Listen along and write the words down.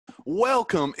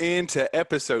Welcome into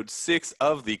episode 6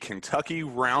 of the Kentucky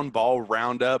Roundball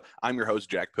Roundup. I'm your host,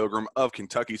 Jack Pilgrim of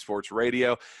Kentucky Sports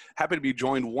Radio. Happy to be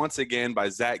joined once again by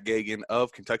Zack Geoghegan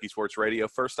of Kentucky Sports Radio.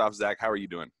 First off, Zack, how are you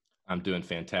doing? I'm doing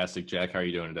fantastic, Jack. How are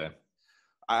you doing today?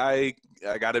 I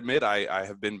got to admit, I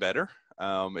have been better.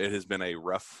 It has been a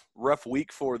rough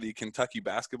week for the Kentucky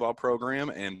basketball program,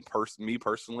 and me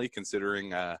personally,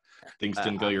 considering things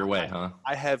didn't go your way, huh?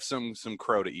 I have some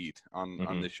crow to eat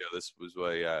on this show. This was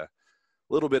a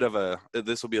little bit of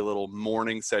this will be a little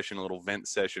morning session, a little vent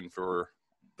session for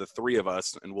the three of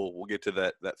us, and we'll get to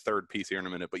that third piece here in a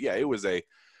minute. But yeah, it was a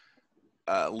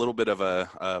little bit of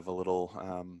a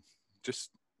little just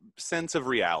sense of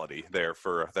reality there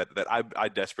for that I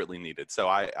desperately needed. So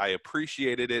I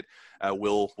appreciated it.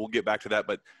 We'll get back to that.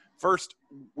 But first,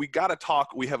 we got to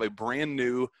talk. We have a brand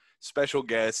new special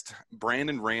guest,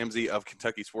 Brandon Ramsey of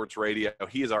Kentucky Sports Radio.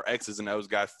 He is our X's and O's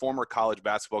guy, former college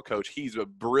basketball coach. He's a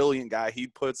brilliant guy. He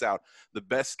puts out the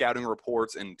best scouting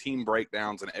reports and team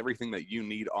breakdowns and everything that you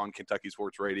need on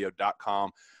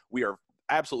KentuckySportsRadio.com. We are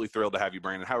absolutely thrilled to have you,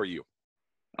 Brandon. How are you?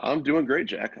 I'm doing great,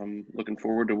 Jack. I'm looking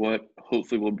forward to what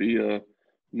hopefully will be a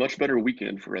much better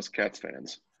weekend for us Cats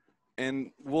fans.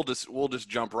 And we'll just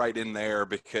jump right in there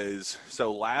because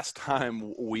so last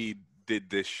time we did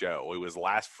this show, it was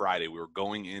last Friday. We were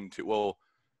going into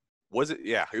was it?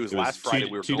 Yeah, it was last Friday.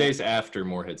 We were 2 days after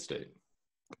Morehead State.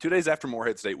 2 days after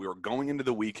Morehead State, we were going into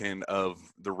the weekend of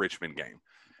the Richmond game,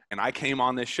 and I came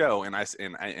on this show and I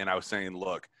was saying,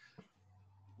 look.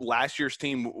 Last year's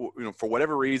team, for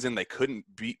whatever reason, they couldn't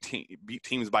beat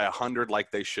teams by 100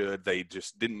 like they should. They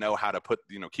just didn't know how to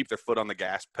keep their foot on the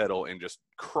gas pedal and just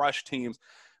crush teams.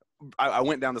 I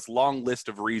went down this long list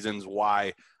of reasons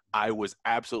why I was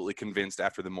absolutely convinced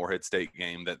after the Morehead State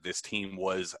game that this team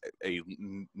was a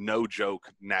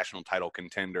no-joke national title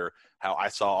contender. How I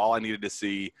saw all I needed to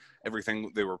see,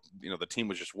 everything they were, the team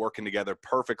was just working together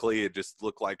perfectly. It just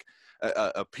looked like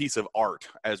a piece of art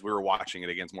as we were watching it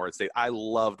against Morehead State. I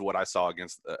loved what I saw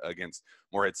against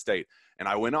Morehead State. And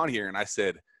I went on here and I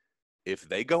said, if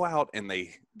they go out and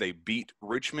they beat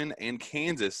Richmond and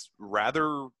Kansas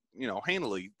rather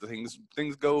handily,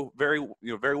 things go very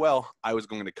well, I was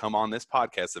going to come on this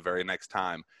podcast the very next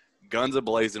time, guns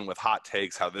a-blazing with hot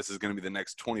takes, how this is going to be the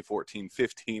next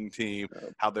 2014-15 team,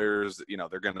 how there's,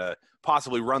 they're going to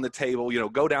possibly run the table,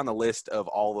 go down the list of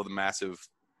all of the massive,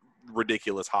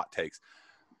 ridiculous hot takes.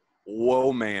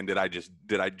 Whoa, man, did I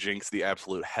jinx the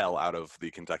absolute hell out of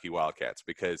the Kentucky Wildcats,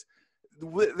 because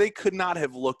they could not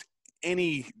have looked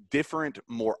any different,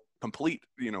 more complete,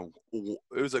 it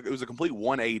was a complete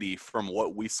 180 from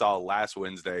what we saw last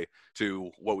Wednesday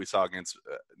to what we saw against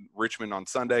Richmond on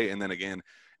Sunday, and then again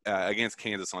against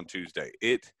Kansas on Tuesday.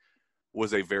 It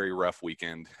was a very rough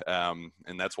weekend, and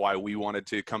that's why we wanted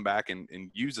to come back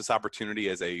and use this opportunity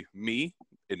as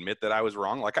admit that I was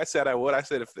wrong. Like I said I would. I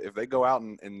said if they go out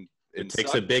and it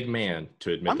takes a big man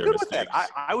to admit I'm their good mistakes. with that.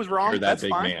 I was wrong. You're That's that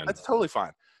big fine. man. That's totally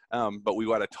fine. But we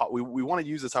want to talk. We want to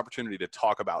use this opportunity to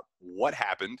talk about what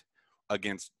happened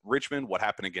against Richmond, what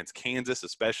happened against Kansas,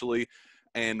 especially,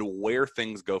 and where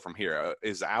things go from here.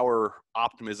 Is our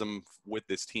optimism with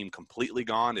this team completely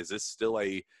gone? Is this still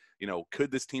could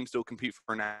this team still compete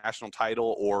for a national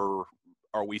title, or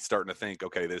are we starting to think,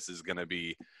 okay, this is going to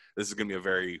be a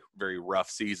very, very rough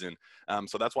season?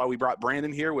 So that's why we brought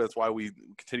Brandon here. That's why we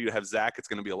continue to have Zack. It's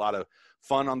going to be a lot of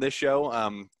fun on this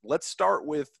show. Let's start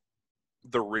with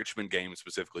the Richmond game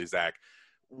specifically, Zack.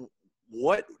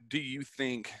 What do you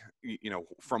think,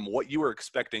 from what you were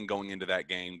expecting going into that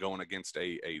game, going against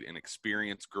an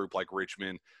experienced group like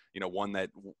Richmond, one that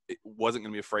wasn't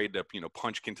going to be afraid to,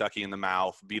 punch Kentucky in the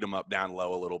mouth, beat them up down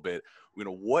low a little bit.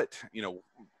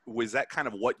 Was that kind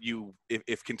of what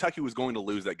if Kentucky was going to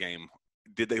lose that game,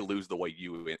 did they lose the way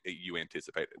you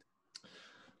anticipated?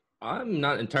 I'm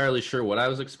not entirely sure what I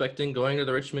was expecting going to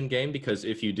the Richmond game, because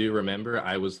if you do remember,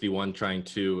 I was the one trying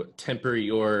to temper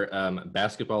your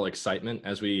basketball excitement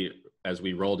as we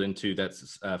rolled into that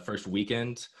first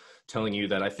weekend, telling you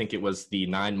that I think it was the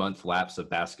 9-month lapse of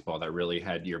basketball that really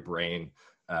had your brain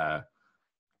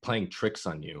playing tricks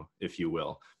on you, if you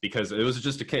will, because it was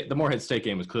just the Morehead State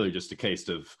game was clearly just a case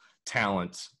of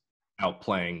talent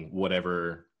outplaying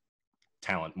whatever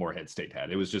talent Morehead State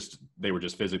had. It was just, they were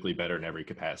just physically better in every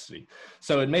capacity.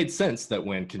 So it made sense that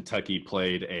when Kentucky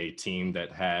played a team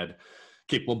that had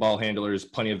capable ball handlers,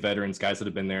 plenty of veterans, guys that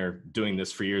have been there doing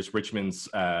this for years. Richmond's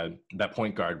that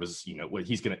point guard was,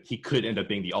 he could end up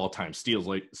being the all-time steals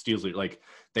leader. Like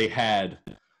they had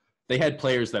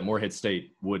players that Morehead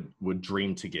State would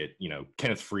dream to get,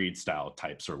 Kenneth Freed style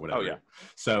types or whatever. Oh, yeah.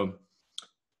 So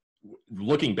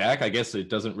looking back, I guess it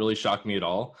doesn't really shock me at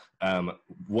all.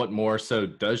 What more so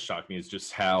does shock me is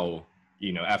just how,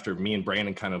 after me and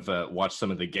Brandon kind of watched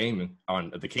some of the game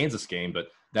on the Kansas game, but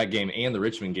that game and the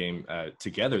Richmond game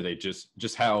together, they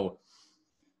just how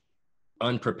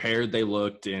unprepared they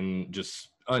looked and just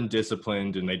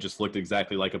undisciplined, and they just looked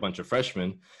exactly like a bunch of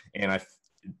freshmen. And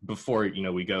before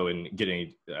we go and get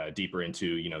any deeper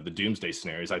into the doomsday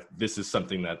scenarios, this is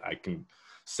something that I can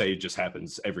say just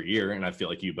happens every year, and I feel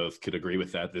like you both could agree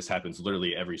with that. This happens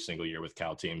literally every single year with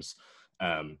Cal teams.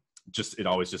 It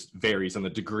always just varies on the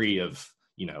degree of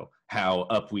how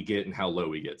up we get and how low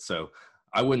we get. So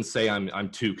I wouldn't say I'm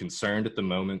too concerned at the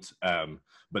moment,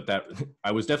 but that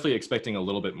I was definitely expecting a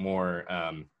little bit more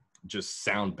just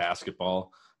sound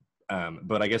basketball.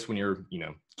 But I guess when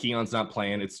Keon's not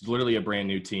playing, it's literally a brand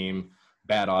new team,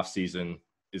 bad off season.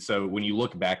 So when you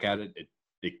look back at it,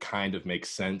 it kind of makes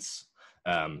sense.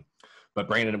 But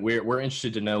Brandon, we're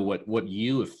interested to know what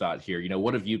you have thought here.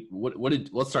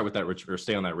 Let's start with that or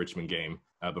stay on that Richmond game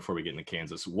before we get into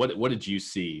Kansas. What did you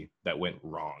see that went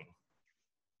wrong?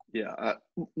 Yeah,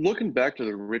 looking back to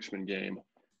the Richmond game,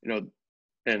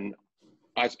 and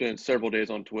I spent several days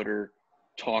on Twitter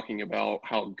talking about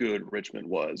how good Richmond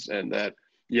was, and that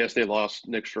yes, they lost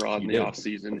Nick Sherrod in the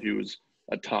offseason, who was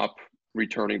a top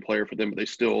returning player for them, but they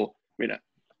still,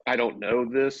 I don't know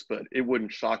this, but it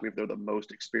wouldn't shock me if they're the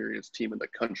most experienced team in the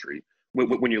country.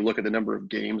 When you look at the number of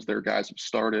games their guys have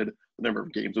started, the number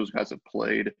of games those guys have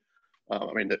played,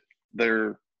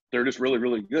 they're just really,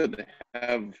 really good.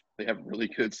 They have really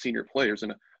good senior players.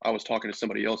 And I was talking to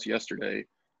somebody else yesterday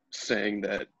saying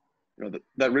that,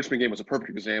 that Richmond game was a perfect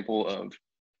example of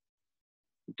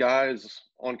guys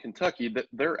on Kentucky that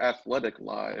their athletic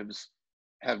lives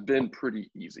have been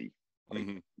pretty easy.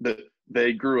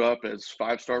 They grew up as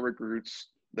 5-star recruits.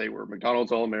 They were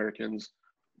McDonald's All-Americans.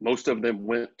 Most of them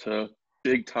went to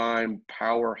big-time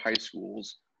power high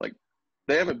schools. Like,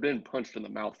 they haven't been punched in the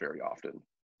mouth very often.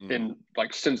 And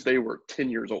since they were 10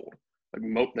 years old.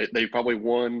 They probably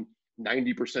won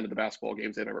 90% of the basketball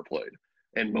games they've ever played.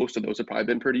 And most of those have probably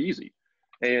been pretty easy.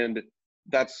 And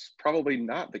that's probably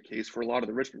not the case for a lot of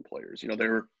the Richmond players.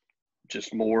 They're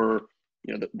just more,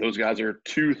 those guys are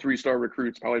 2-3-star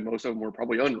recruits. Probably most of them were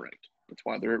probably unranked. That's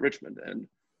why they're at Richmond. And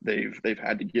they've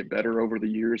had to get better over the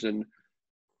years. And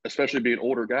especially being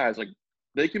older guys,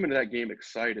 they came into that game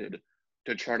excited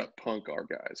to try to punk our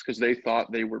guys because they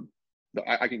thought they were,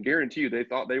 I can guarantee you, they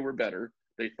thought they were better.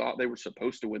 They thought they were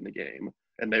supposed to win the game,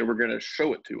 and they were going to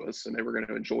show it to us, and they were going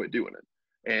to enjoy doing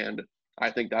it. And I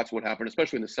think that's what happened,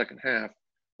 especially in the second half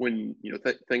when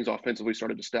things offensively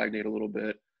started to stagnate a little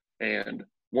bit. And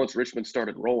once Richmond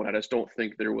started rolling, I just don't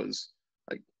think there was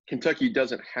Kentucky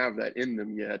doesn't have that in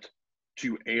them yet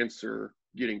to answer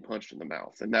getting punched in the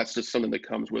mouth, and that's just something that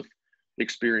comes with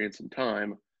experience and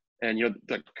time. And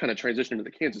the kind of transition into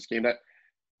the Kansas game,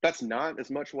 that's not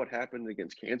as much what happened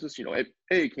against Kansas.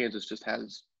 Kansas just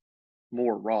has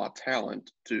more raw talent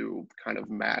to kind of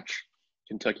match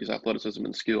Kentucky's athleticism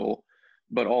and skill,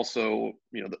 but also,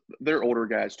 they're older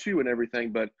guys too and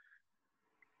everything. But,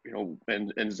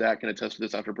 and Zack can attest to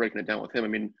this after breaking it down with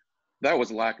him. That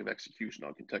was lack of execution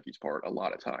on Kentucky's part a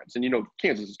lot of times. And,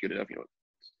 Kansas is good enough.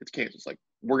 It's Kansas.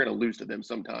 We're going to lose to them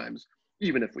sometimes,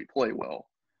 even if we play well.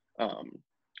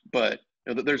 But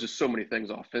there's just so many things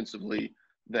offensively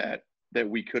that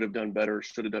we could have done better,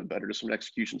 should have done better, just from an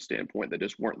execution standpoint, that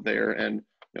just weren't there. And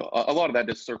a lot of that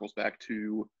just circles back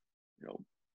to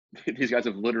these guys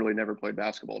have literally never played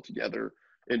basketball together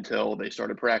until they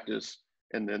started practice,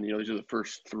 and then these are the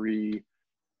first 3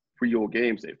 real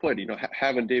games they've played.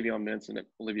 Having Davion Mintz and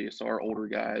Olivier Sarr, older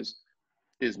guys,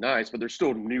 is nice, but they're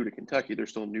still new to Kentucky. They're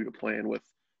still new to playing with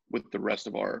the rest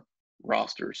of our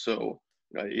roster. So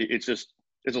it's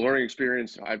a learning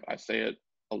experience. I say it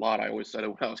a lot. I always said it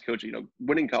when I was coaching.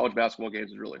 Winning college basketball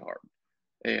games is really hard,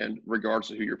 and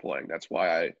regardless of who you're playing, that's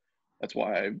why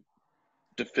I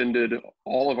defended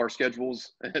all of our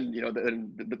schedules. And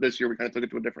this year we kind of took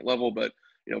it to a different level. But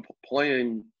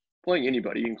playing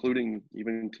anybody, including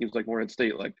even teams like Morehead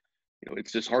State,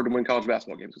 it's just hard to win college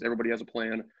basketball games because everybody has a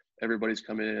plan. Everybody's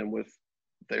coming in with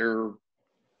their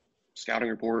scouting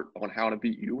report on how to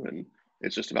beat you, and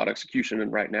it's just about execution.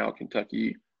 And right now,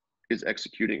 Kentucky is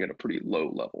executing at a pretty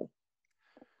low level.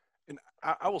 And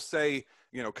I will say,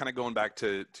 kind of going back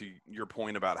to your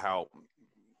point about how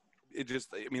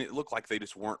it looked like they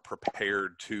just weren't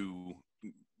prepared to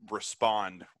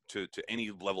respond to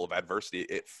any level of adversity.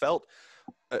 It felt,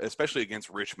 especially against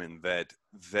Richmond, that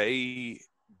they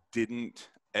didn't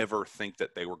ever think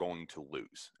that they were going to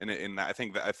lose. And I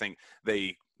think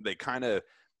they kind of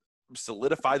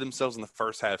solidified themselves in the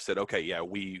first half, said, okay, yeah,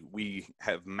 we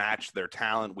have matched their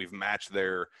talent. We've matched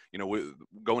their,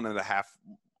 going into the half,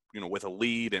 with a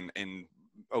lead and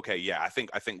okay, yeah, I think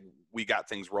we got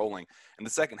things rolling. In the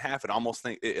second half, it almost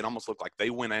looked like they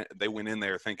went in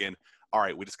there thinking, all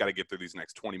right, we just got to get through these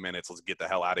next 20 minutes. Let's get the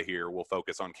hell out of here. We'll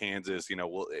focus on Kansas.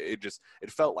 It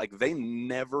felt like they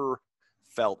never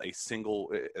felt at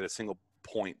a single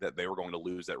point that they were going to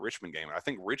lose that Richmond game. And I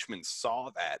think Richmond saw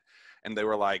that and they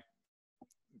were like,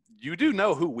 you do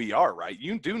know who we are, right?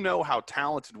 You do know how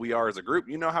talented we are as a group.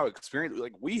 You know how experienced,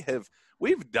 like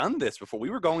we've done this before. We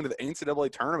were going to the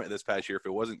NCAA tournament this past year if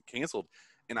it wasn't canceled.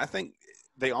 And I think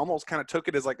they almost kind of took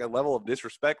it as like a level of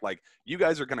disrespect. Like, you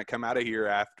guys are going to come out of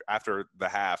here after the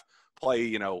half,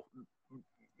 play,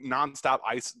 nonstop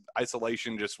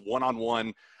isolation, just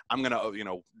one-on-one. I'm going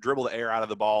to, dribble the air out of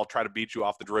the ball, try to beat you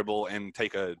off the dribble and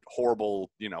take a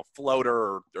horrible,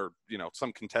 floater or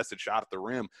some contested shot at the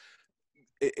rim.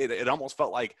 It almost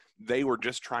felt like they were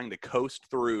just trying to coast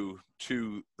through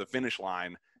to the finish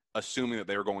line, assuming that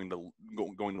they were going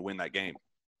to win that game.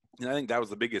 And I think that was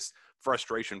the biggest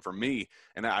frustration for me.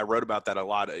 And I wrote about that a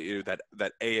lot,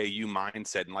 that AAU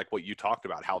mindset and like what you talked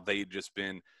about, how they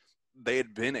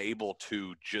had been able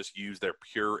to just use their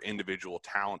pure individual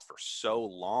talents for so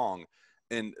long.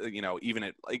 And,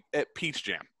 even at Peach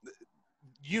Jam,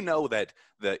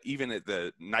 that even at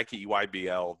the Nike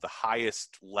EYBL, the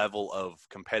highest level of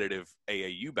competitive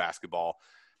AAU basketball,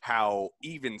 how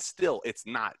even still it's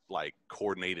not like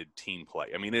coordinated team play.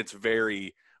 I mean, it's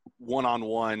very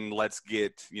one-on-one. Let's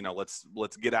get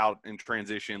get out in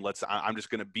transition. I'm just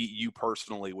going to beat you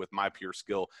personally with my pure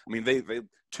skill. I mean, they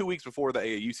 2 weeks before the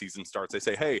AAU season starts, they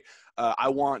say, hey, I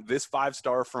want this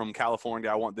 5-star from California.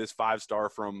 I want this 5-star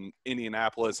from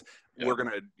Indianapolis. Yep. We're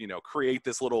going to, create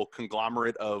this little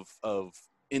conglomerate of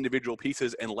individual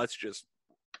pieces, and let's just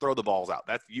throw the balls out.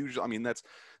 That's usually, I mean,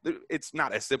 it's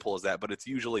not as simple as that, but it's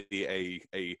usually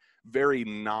a very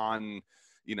not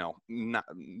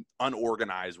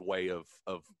unorganized way of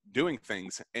doing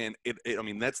things. And I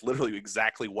mean, that's literally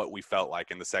exactly what we felt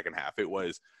like in the second half. It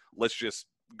was, let's just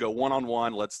go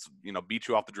one-on-one. Let's, beat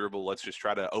you off the dribble. Let's just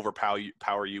try to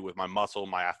power you with my muscle,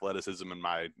 my athleticism, and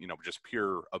my, just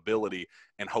pure ability,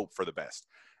 and hope for the best.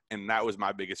 And that was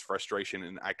my biggest frustration.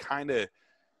 And I kind of,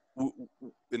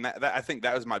 and that I think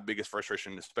that was my biggest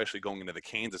frustration, especially going into the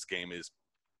Kansas game, is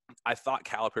I thought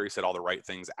Calipari said all the right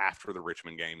things after the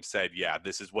Richmond game, said, yeah,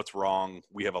 this is what's wrong.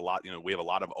 We have a lot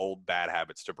of old bad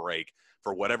habits to break.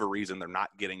 For whatever reason, they're not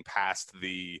getting past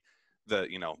the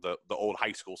old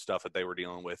high school stuff that they were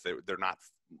dealing with. They're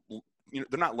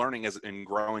not learning and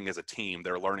growing as a team.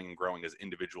 They're learning and growing as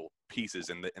individual pieces,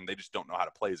 and they just don't know how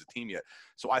to play as a team yet.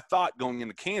 So I thought going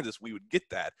into Kansas, we would get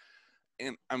that.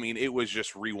 And I mean, it was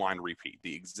just rewind, repeat,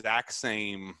 the exact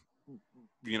same.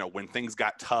 When things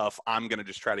got tough, I'm going to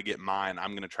just try to get mine.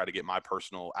 I'm going to try to get my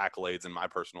personal accolades and my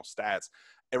personal stats.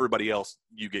 Everybody else,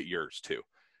 you get yours too.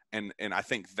 And I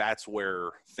think that's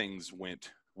where things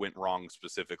went wrong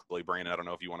specifically. Brandon, I don't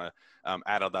know if you want to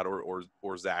add on that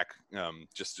or Zach.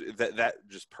 Just that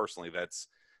just personally,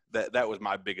 that was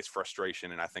my biggest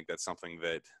frustration. And I think that's something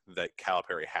that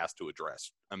Calipari has to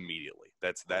address immediately.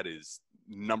 That is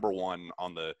number one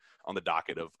on the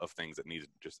docket of things that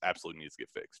absolutely needs to get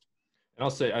fixed. And I'll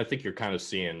say, I think you're kind of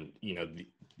seeing,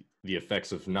 the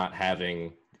effects of not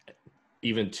having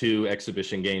even 2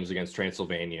 exhibition games against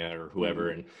Transylvania or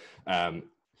whoever. And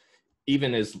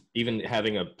even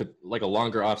having a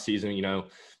longer off season,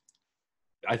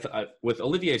 with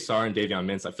Olivier Sarr and Davion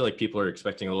Mintz, I feel like people are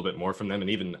expecting a little bit more from them. And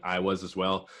even I was as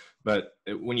well. But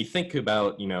when you think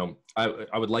about,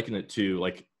 I would liken it to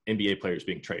like NBA players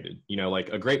being traded, like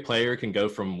a great player can go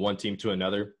from one team to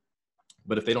another.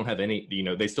 But if they don't have any,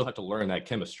 they still have to learn that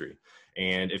chemistry.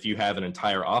 And if you have an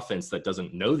entire offense that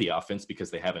doesn't know the offense because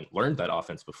they haven't learned that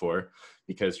offense before,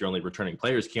 because you're only returning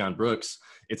players, Keon Brooks,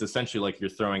 it's essentially like you're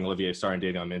throwing Olivier Sarr and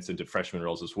Davion Mintz into freshman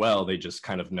roles as well. They just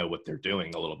kind of know what they're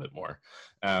doing a little bit more.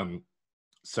 And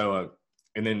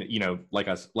then, like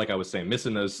I was saying,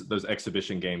 missing those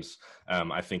exhibition games,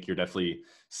 I think you're definitely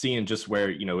seeing just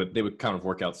where, they would kind of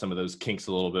work out some of those kinks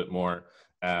a little bit more.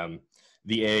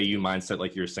 The AAU mindset,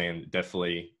 like you're saying,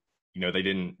 definitely, they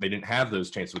didn't have those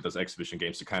chances with those exhibition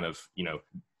games to kind of,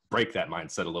 break that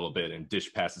mindset a little bit and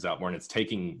dish passes out more. And it's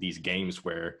taking these games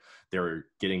where they're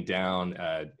getting down,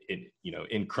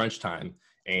 in crunch time,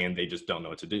 and they just don't know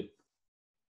what to do.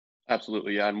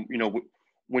 Absolutely, yeah. And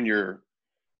when you're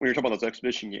talking about those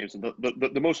exhibition games, and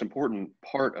the most important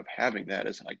part of having that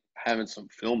is like having some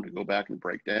film to go back and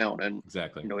break down. And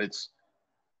exactly,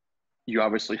 you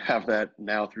obviously have that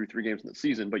now through 3 games in the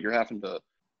season, but you're having to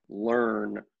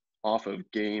learn off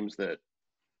of games that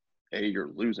A,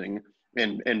 you're losing,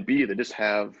 and B, they just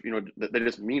have, they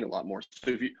just mean a lot more.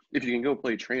 So if you can go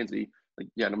play Transy, like,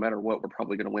 yeah, no matter what, we're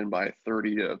probably going to win by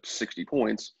 30 to 60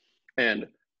 points. And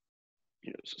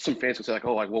some fans can say like,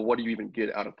 oh, like, well, what do you even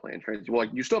get out of playing Transy? Well,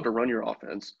 like, you still have to run your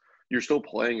offense. You're still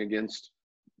playing against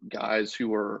guys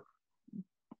who are,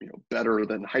 better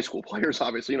than high school players.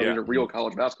 Obviously, these are real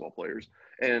college basketball players,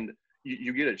 and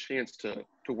you get a chance to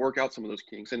work out some of those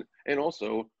kinks, and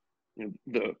also,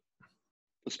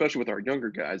 especially with our younger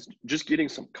guys, just getting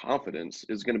some confidence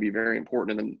is going to be very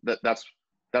important. And then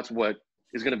that's what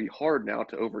is going to be hard now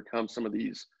to overcome some of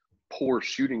these poor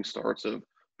shooting starts of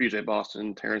BJ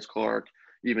Boston, Terrence Clark,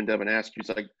 even Devin Askew's.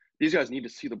 Like, these guys need to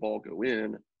see the ball go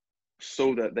in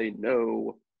so that they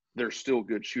know they're still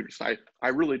good shooters. I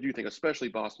really do think, especially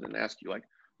Boston and Askew, like,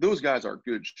 those guys are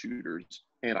good shooters,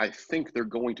 and I think they're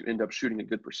going to end up shooting a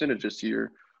good percentage this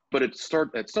year. But at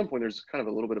some point, there's kind of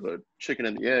a little bit of a chicken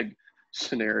and the egg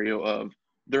scenario of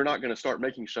they're not going to start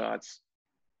making shots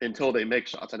until they make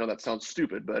shots. I know that sounds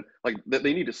stupid, but like,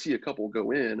 they need to see a couple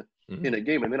go in a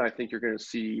game, and then I think you're going to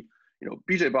see,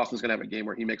 BJ Boston's going to have a game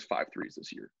where he makes 5 threes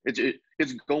this year.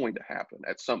 It's going to happen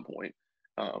at some point.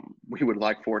 We would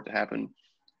like for it to happen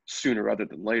sooner rather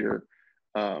than later.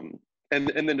 And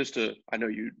then just to, I know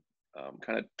you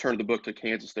kind of turned the book to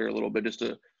Kansas there a little bit, just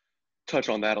to touch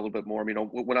on that a little bit more.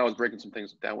 When I was breaking some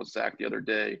things down with Zack the other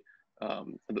day,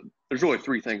 there's really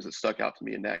 3 things that stuck out to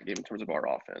me in that game in terms of our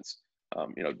offense.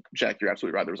 Jack, you're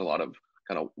absolutely right. There was a lot of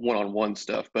kind of one-on-one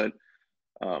stuff, but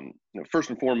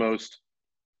first and foremost,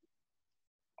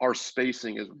 our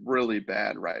spacing is really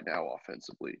bad right now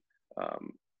offensively.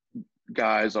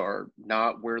 Guys are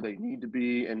not where they need to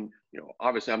be, and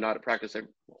obviously I'm not at practice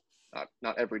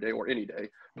not every day or any day,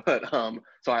 but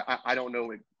so I don't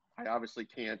know. I obviously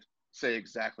can't say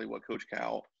exactly what Coach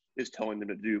Cal is telling them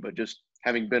to do, but just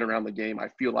having been around the game, I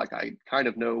feel like I kind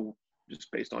of know, just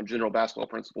based on general basketball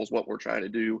principles, what we're trying to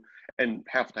do. And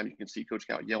half the time you can see Coach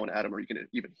Cal yelling at him, or you can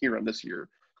even hear him this year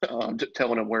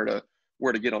telling him where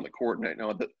to get on the court.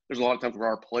 And there's a lot of times where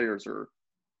our players are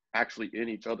actually in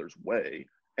each other's way,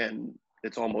 and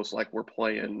it's almost like we're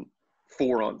playing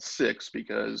 4-on-6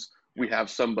 because we have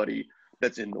somebody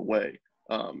that's in the way.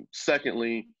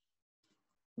 Secondly,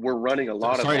 we're running a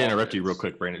lot of. Sorry to interrupt you real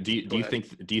quick, Brandon. Do you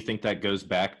think that goes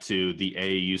back to the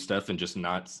AAU stuff and just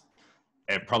not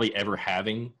probably ever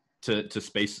having to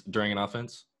space during an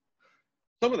offense?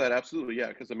 Some of that, absolutely, yeah.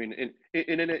 Because in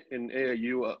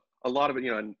AAU, a lot of it,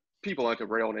 and people like to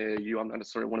rail on AAU. I'm not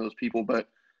necessarily one of those people, but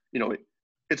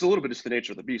it's a little bit just the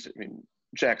nature of the beast.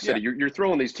 Jack said you're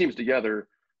throwing these teams together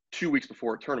 2 weeks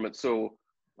before a tournament, so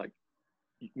like,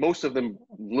 most of them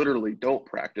literally don't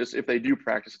practice. If they do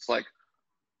practice, it's like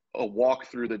a walk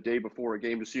through the day before a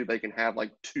game to see if they can have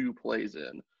like 2 plays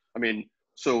in.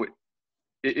 So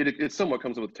it somewhat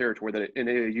comes with territory that in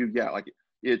AAU, like,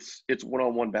 it's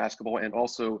one-on-one basketball, and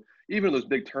also even in those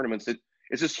big tournaments,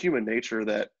 it's just human nature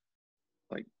that,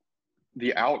 like,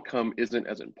 the outcome isn't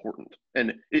as important.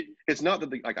 And it's not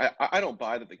that I don't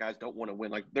buy that the guys don't want to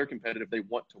win. Like, they're competitive, they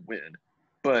want to win,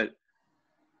 but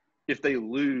if they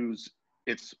lose,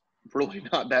 it's really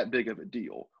not that big of a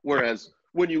deal. Whereas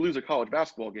when you lose a college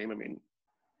basketball game,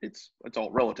 it's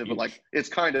all relative, but like, it's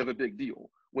kind of a big deal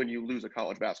when you lose a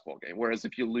college basketball game. Whereas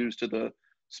if you lose to the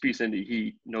Spice Indy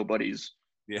Heat, nobody's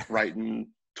writing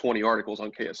 20 articles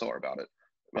on KSR about it,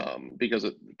 because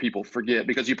people forget,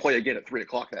 because you play again at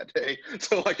 3:00 that day.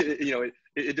 So like,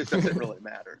 it just doesn't really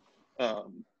matter.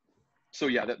 So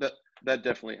yeah, that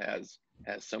definitely has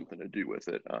something to do with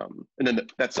it. And then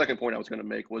that second point I was going to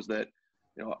make was that,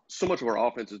 so much of our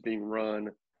offense is being run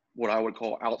what I would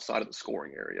call outside of the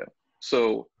scoring area.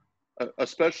 So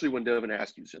especially when Devin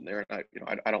Askew's in there, and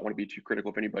I don't want to be too critical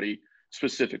of anybody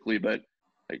specifically, but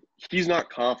like, he's not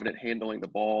confident handling the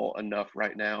ball enough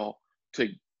right now to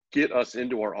get us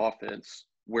into our offense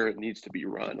where it needs to be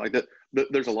run. Like that,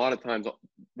 there's a lot of times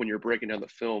when you're breaking down the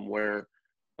film where,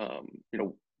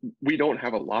 we don't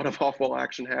have a lot of off-ball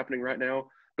action happening right now,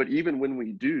 but even when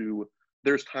we do,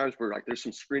 there's times where like there's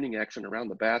some screening action around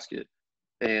the basket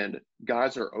and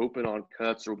guys are open on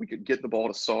cuts, or we could get the ball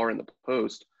to Sar in the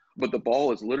post, but the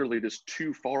ball is literally just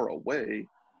too far away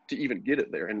to even get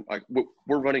it there. And like,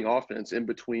 we're running offense in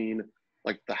between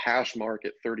like the hash mark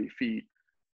at 30 feet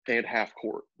and half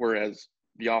court, whereas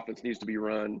the offense needs to be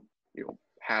run,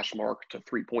 hash mark to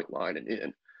 3-point line and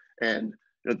in. And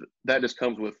that just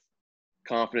comes with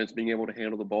confidence, being able to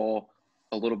handle the ball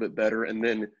a little bit better, and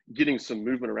then getting some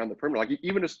movement around the perimeter. Like,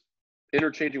 even just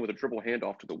interchanging with a dribble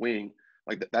handoff to the wing,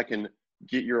 like that can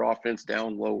get your offense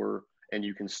down lower, and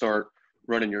you can start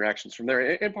running your actions from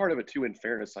there. And part of it too, in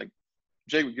fairness, like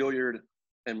Jay Gilliard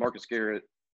and Marcus Garrett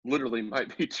literally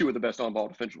might be two of the best on-ball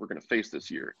defenders we're going to face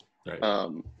this year.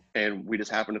 Right. And we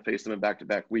just happen to face them in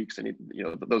back-to-back weeks. And,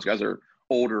 those guys are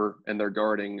older and they're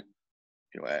guarding,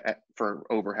 for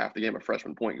over half the game, a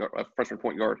freshman point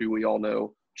guard who we all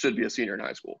know should be a senior in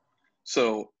high school.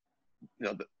 So,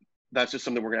 that's just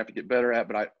something we're going to have to get better at.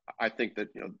 But I think that,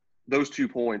 those 2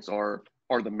 points are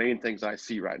the main things I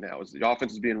see right now is the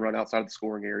offense is being run outside of the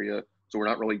scoring area. So we're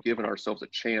not really giving ourselves a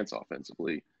chance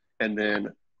offensively. And then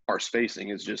our spacing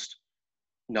is just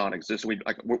non-existent.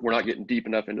 We're not getting deep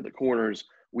enough into the corners.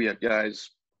 We have guys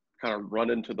kind of run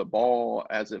into the ball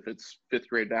as if it's fifth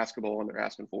grade basketball and they're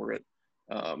asking for it.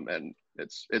 And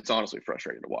it's honestly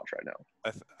frustrating to watch right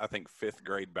now. I think fifth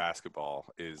grade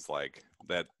basketball is like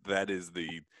that. That is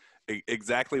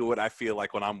exactly what I feel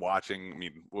like when I'm watching. I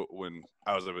mean, when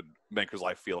I was at Bankers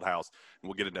Life Fieldhouse, and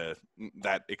we'll get into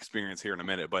that experience here in a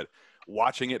minute, but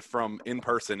watching it from in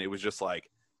person, it was just like,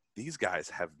 these guys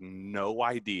have no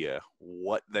idea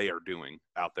what they are doing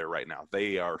out there right now.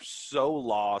 They are so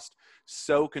lost,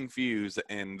 so confused,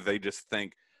 and they just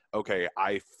think, okay,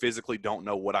 I physically don't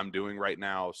know what I'm doing right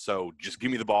now, so just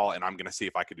give me the ball and I'm going to see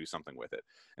if I could do something with it.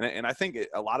 And I think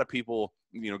a lot of people,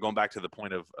 going back to the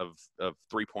point of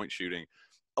three-point shooting,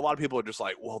 a lot of people are just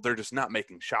like, well, they're just not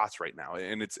making shots right now.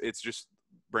 And it's just,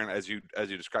 Brandon, as you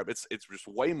described, it's just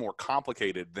way more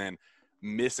complicated than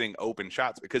missing open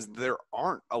shots, because there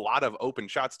aren't a lot of open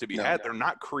shots to be had. They're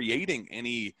not creating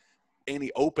any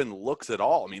open looks at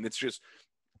all. I mean, it's just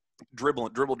dribble.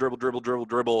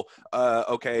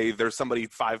 Okay, there's somebody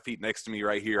 5 feet next to me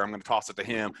right here. I'm going to toss it to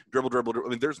him. Dribble. I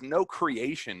mean, there's no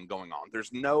creation going on.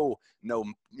 There's no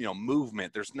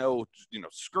movement. There's no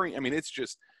screen. I mean, it's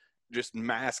just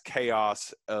mass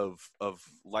chaos of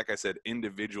like I said,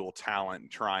 individual talent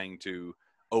trying to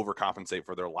overcompensate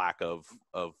for their lack of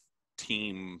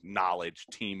team knowledge,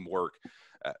 teamwork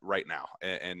right now.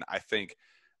 And I think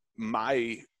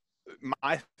my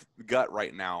gut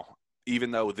right now,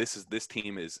 even though this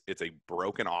team it's a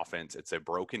broken offense, it's a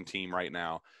broken team right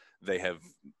now. They have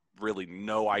really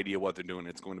no idea what they're doing.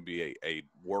 It's going to be a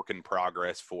work in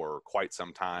progress for quite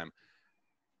some time.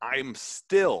 I'm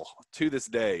still, to this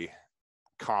day,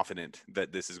 confident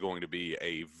that this is going to be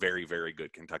a very, very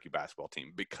good Kentucky basketball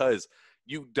team, because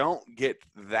you don't get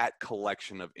that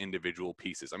collection of individual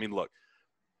pieces. I mean, look,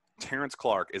 Terrence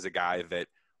Clark is a guy that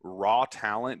raw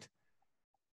talent,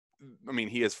 I mean,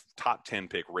 he has top 10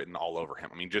 pick written all over him.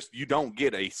 I mean, just, you don't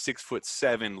get a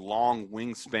 6'7" long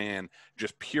wingspan,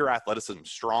 just pure athleticism,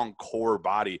 strong core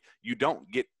body. You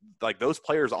don't get, like, those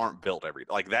players aren't built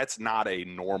like, that's not a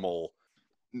normal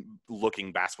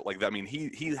looking basketball. Like, I mean,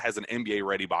 he has an NBA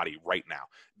ready body right now.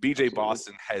 BJ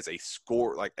Boston has a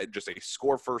score, like just a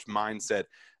score first mindset.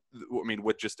 I mean,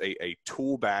 with just a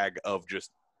tool bag of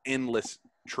just endless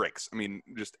tricks. I mean,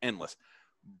 just endless.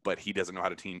 But he doesn't know how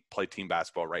to play team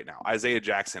basketball right now. Isaiah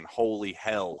Jackson, holy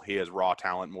hell, he has raw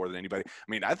talent more than anybody.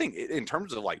 I mean, I think in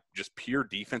terms of like just pure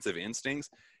defensive instincts,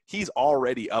 he's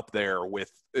already up there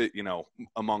with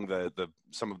among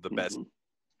some of the best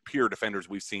pure defenders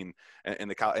we've seen in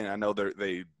the college. And I know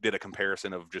they did a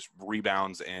comparison of just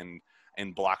rebounds and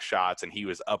block shots, and he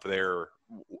was up there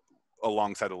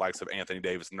alongside the likes of Anthony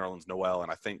Davis and Nerlens Noel.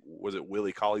 And I think, was it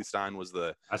Willie Cauley-Stein was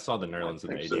I saw the Nerlens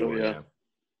and the AD so, one, yeah.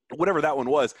 Whatever that one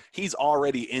was, he's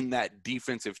already in that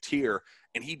defensive tier,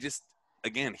 and he just,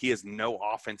 again, he has no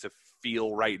offensive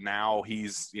feel right now.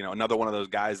 He's, another one of those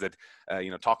guys that,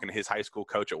 talking to his high school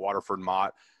coach at Waterford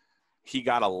Mott, he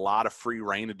got a lot of free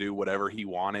reign to do whatever he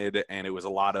wanted, and it was a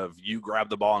lot of you grab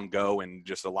the ball and go, and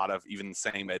just a lot of even the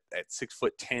same at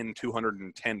 6'10",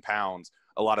 210 pounds,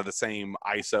 a lot of the same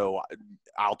ISO,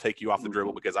 I'll take you off the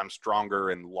dribble because I'm stronger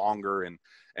and longer and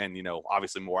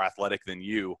obviously more athletic than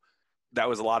you. That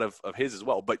was a lot of his as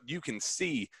well. But you can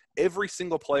see every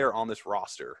single player on this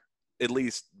roster, at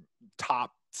least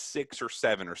top 6 or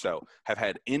 7 or so, have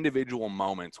had individual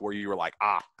moments where you were like,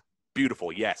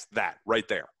 beautiful, yes, that, right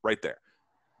there.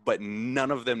 But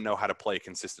none of them know how to play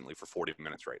consistently for 40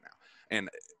 minutes right now. And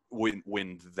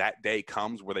when that day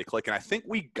comes where they click, and I think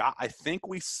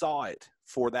we saw it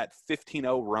for that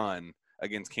 15-0 run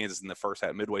against Kansas in the first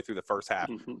half, midway through the first half,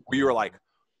 where you were like,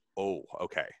 oh,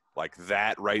 okay. Like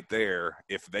that right there,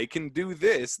 if they can do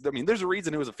this, I mean, there's a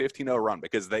reason it was a 15-0 run,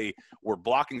 because they were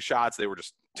blocking shots. They were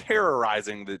just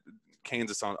terrorizing the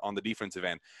Kansas on the defensive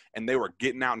end, and they were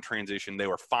getting out in transition. They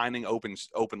were finding open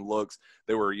looks.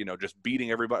 They were, just beating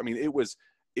everybody. I mean, it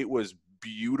was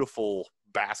beautiful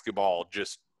basketball,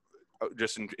 just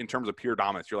in terms of pure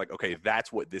dominance. You're like, okay,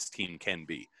 that's what this team can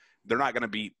be. They're not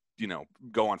going to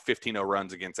go on 15-0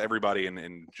 runs against everybody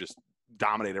and just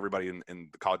dominate everybody in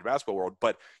the college basketball world,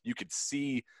 but you could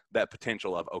see that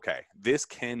potential of, okay, this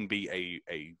can be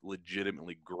a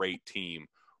legitimately great team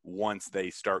once they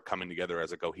start coming together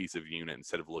as a cohesive unit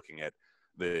instead of looking at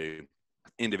the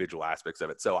individual aspects of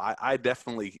it. So I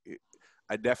definitely,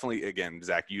 again,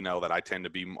 Zach, you know that I tend to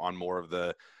be on more of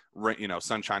the,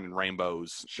 sunshine and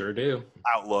rainbows. Sure do.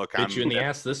 Outlook. Hit you in the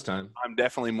ass this time. I'm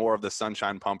definitely more of the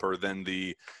sunshine pumper than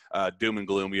the doom and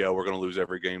gloom. Yeah, we're going to lose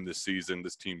every game this season.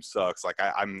 This team sucks. Like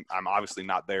I'm obviously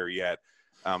not there yet.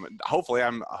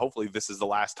 Hopefully this is the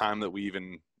last time that we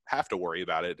even have to worry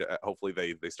about it. Hopefully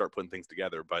they start putting things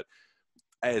together. But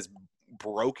as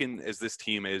broken as this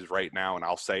team is right now, and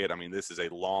I'll say it, I mean, this is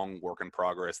a long work in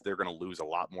progress. They're going to lose a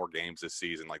lot more games this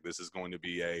season. Like, this is going to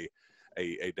be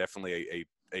definitely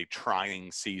a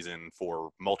trying season for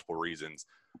multiple reasons,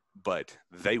 but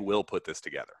they will put this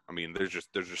together. I mean, they're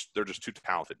just too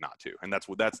talented not to, and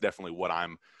that's definitely what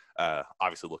I'm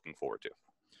obviously looking forward to.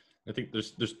 I think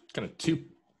there's kind of two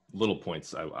little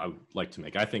points I would like to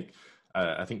make. I think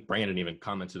Brandon even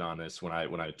commented on this when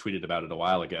I tweeted about it a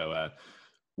while ago.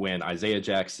 When Isaiah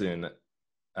Jackson,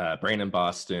 Brandon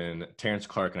Boston, Terrence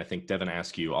Clark, and I think Devin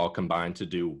Askew all combined to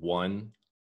do one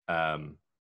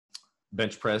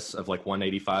bench press of like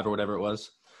 185 or whatever it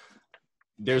was.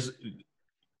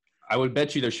 I would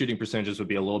bet you their shooting percentages would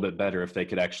be a little bit better if they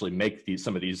could actually make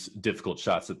some of these difficult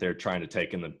shots that they're trying to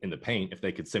take in the paint, if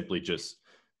they could simply just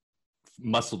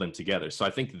muscle them together. So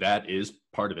I think that is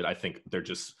part of it. I think they're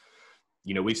just,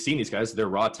 we've seen these guys, they're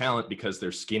raw talent because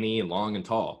they're skinny and long and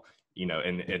tall,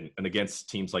 and against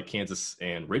teams like Kansas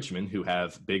and Richmond, who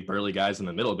have big burly guys in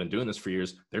the middle, have been doing this for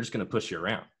years, they're just going to push you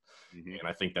around. Mm-hmm. And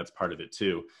I think that's part of it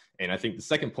too. And I think the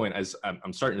second point is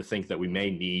I'm starting to think that we may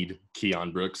need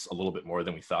Keon Brooks a little bit more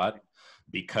than we thought,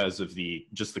 because of the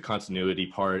continuity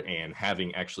part, and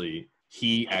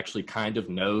he actually kind of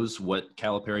knows what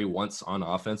Calipari wants on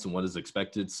offense and what is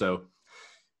expected. So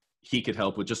he could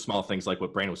help with just small things like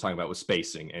what Brandon was talking about with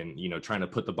spacing and, trying to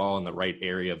put the ball in the right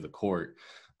area of the court.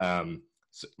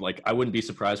 So, like, I wouldn't be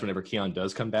surprised whenever Keon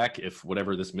does come back, if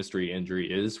whatever this mystery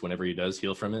injury is, whenever he does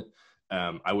heal from it,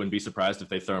 I wouldn't be surprised if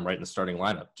they throw him right in the starting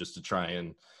lineup just to try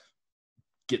and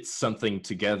get something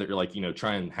together, like,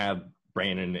 try and have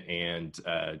Brandon and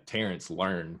Terrence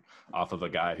learn off of a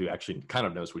guy who actually kind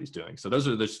of knows what he's doing. So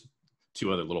there's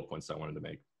two other little points I wanted to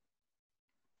make.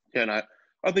 Yeah, and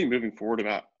I think moving forward,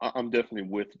 I'm definitely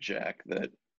with Jack that,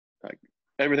 like,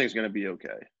 everything's going to be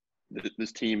okay.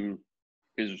 This team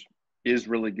is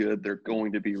really good. They're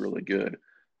going to be really good.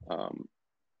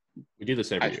 We do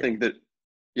this every year. I think that,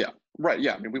 yeah, right.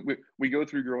 Yeah, I mean, we go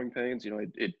through growing pains.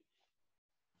 It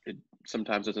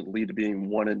sometimes doesn't lead to being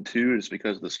 1-2, just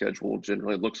because the schedule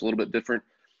generally looks a little bit different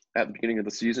at the beginning of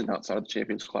the season outside of the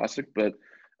Champions Classic. But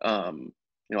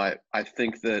I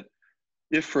think that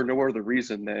if for no other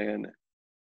reason than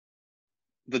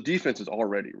the defense is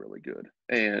already really good,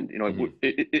 and mm-hmm.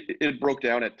 it broke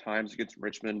down at times against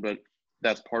Richmond, but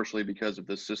that's partially because of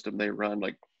the system they run.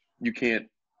 Like, you can't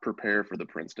prepare for the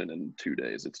Princeton in 2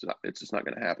 days. It's just not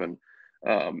going to happen,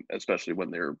 especially when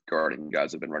they're guarding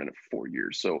guys that have been running it for 4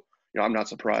 years. So, I'm not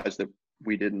surprised that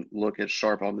we didn't look as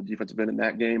sharp on the defensive end in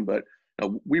that game, but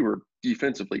we were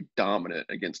defensively dominant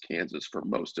against Kansas for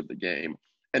most of the game.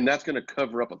 And that's going to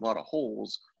cover up a lot of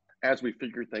holes as we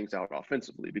figure things out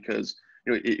offensively, because,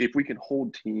 if we can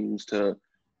hold teams to,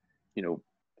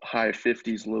 high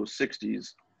 50s, low 60s,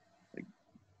 like,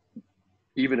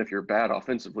 even if you're bad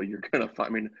offensively, you're going to find,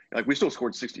 I mean, like, we still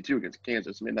scored 62 against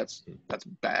Kansas. I mean, that's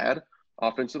bad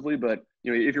offensively, but,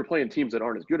 if you're playing teams that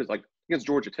aren't as good as, like, against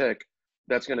Georgia Tech,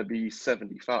 that's going to be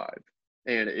 75.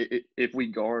 And if we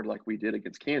guard like we did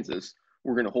against Kansas,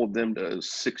 we're going to hold them to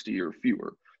 60 or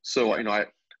fewer. So,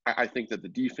 I think that the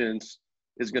defense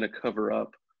is going to cover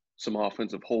up some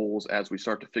offensive holes as we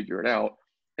start to figure it out.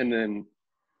 And then,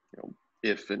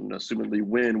 if and assumedly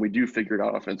when we do figure it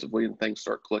out offensively and things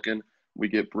start clicking, we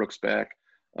get Brooks back.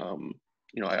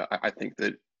 I think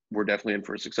that we're definitely in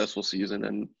for a successful season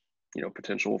and,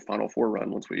 potential Final Four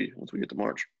run once we get to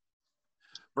March.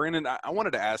 Brandon, I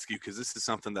wanted to ask you, because this is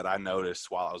something that I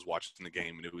noticed while I was watching the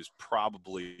game, and it was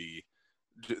probably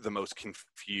the most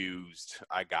confused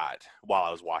I got while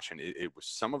I was watching. It was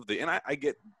some of the, and I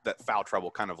get that foul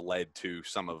trouble kind of led to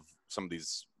some of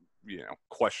these,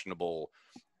 questionable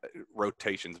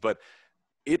rotations, but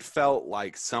it felt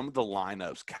like some of the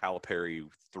lineups Calipari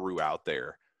threw out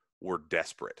there were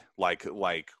desperate,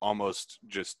 like almost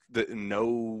just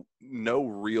no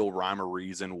real rhyme or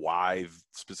reason why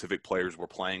specific players were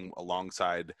playing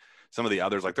alongside some of the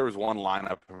others. Like, there was one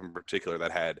lineup in particular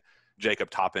that had Jacob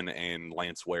Toppin and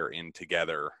Lance Ware in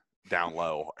together down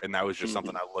low, and that was just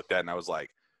something I looked at and I was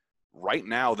like, right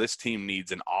now this team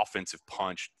needs an offensive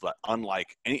punch, but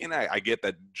unlike – and I get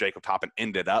that Jacob Toppin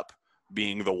ended up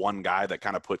being the one guy that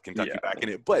kind of put Kentucky back in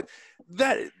it. But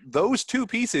those two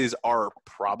pieces are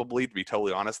probably, to be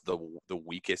totally honest, the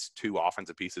weakest two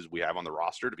offensive pieces we have on the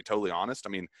roster, to be totally honest. I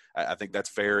mean, I think that's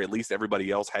fair. At least everybody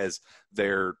else has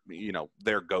their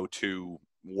go-to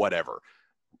whatever.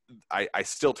 I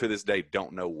still to this day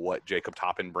don't know what Jacob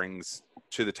Toppin brings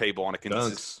to the table on a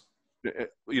consistent –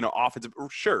 offensive,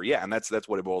 sure, yeah, and that's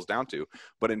what it boils down to.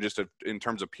 But in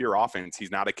terms of pure offense, he's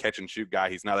not a catch and shoot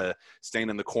guy. He's not a stand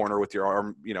in the corner with your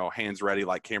arm, hands ready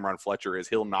like Cameron Fletcher is.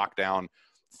 He'll knock down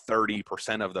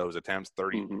 30% of those attempts,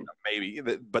 30 maybe,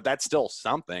 but that's still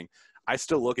something. I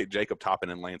still look at Jacob Toppin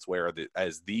and Lance Ware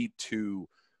as the two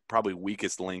probably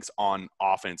weakest links on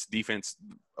offense. Defense,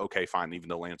 okay, fine, even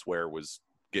though Lance Ware was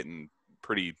getting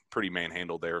pretty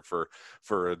manhandled there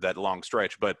for that long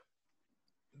stretch, but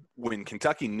when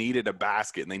Kentucky needed a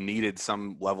basket and they needed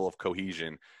some level of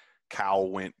cohesion, Cal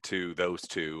went to those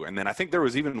two. And then I think there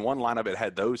was even one lineup that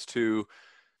had those two.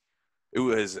 It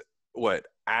was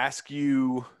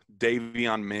Askew,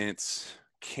 Davion Mintz,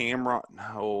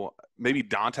 maybe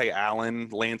Dante Allen,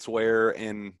 Lance Ware,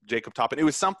 and Jacob Toppin. It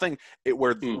was something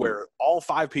where all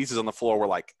five pieces on the floor were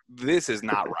like, this is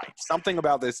not right. Something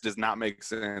about this does not make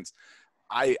sense.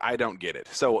 I don't get it.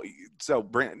 So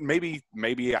maybe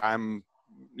I'm –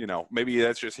 maybe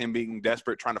that's just him being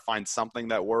desperate, trying to find something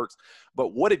that works.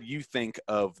 But what did you think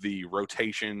of the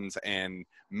rotations and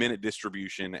minute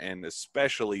distribution, and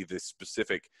especially the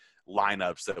specific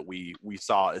lineups that we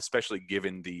saw, especially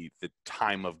given the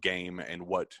time of game and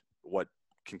what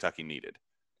Kentucky needed?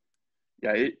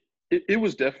 Yeah, it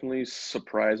was definitely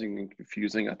surprising and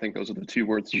confusing. I think those are the two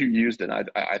words you used, and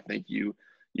I think you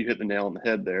hit the nail on the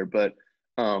head there. But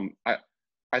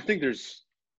I think there's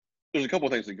a couple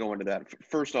of things that go into that.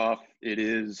 First off, it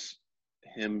is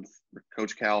him,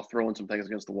 Coach Cal, throwing some things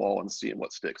against the wall and seeing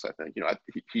what sticks, I think.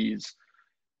 He's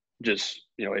just,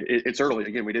 it's early.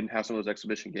 Again, we didn't have some of those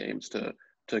exhibition games to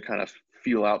kind of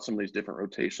feel out some of these different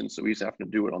rotations, so he's having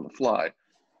to do it on the fly.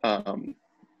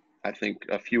 I think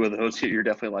a few of those you're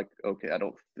definitely like, okay, I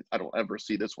don't ever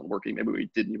see this one working. Maybe we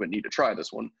didn't even need to try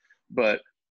this one. But,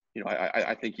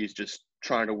 I think he's just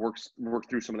trying to work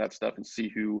through some of that stuff and see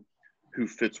who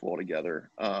fits well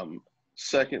together.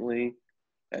 Secondly,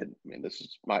 and this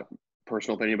is my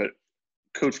personal opinion, but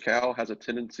Coach Cal has a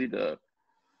tendency to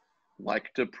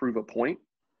like to prove a point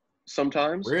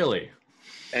sometimes. Really?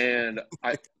 And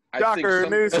I Shocker,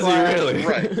 think really?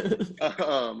 Right.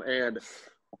 And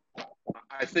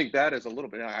I think that is a little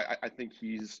bit, I think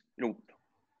he's,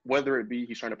 whether it be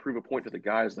he's trying to prove a point to the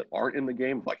guys that aren't in the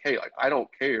game, like, hey, like, I don't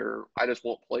care. I just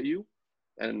won't play you.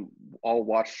 And I'll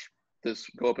watch this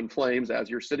go up in flames as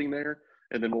you're sitting there,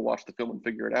 and then we'll watch the film and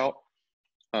figure it out.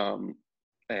 And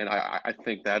I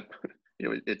think that,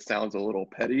 it sounds a little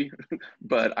petty,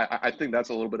 but I think that's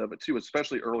a little bit of it too,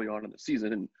 especially early on in the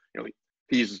season. And,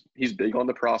 he's big on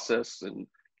the process, and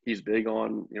he's big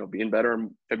on, being better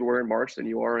in February and March than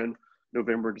you are in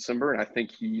November and December. And I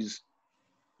think he's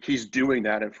doing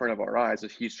that in front of our eyes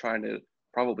as he's trying to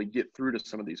probably get through to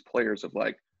some of these players of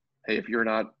like, hey, if you're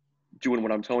not doing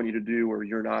what I'm telling you to do, or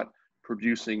you're not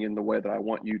producing in the way that I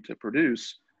want you to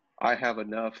produce, I have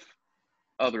enough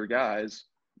other guys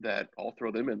that I'll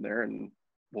throw them in there, and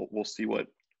we'll see what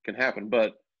can happen.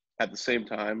 But at the same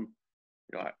time,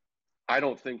 I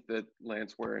don't think that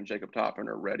Lance Ware and Jacob Toppin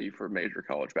are ready for major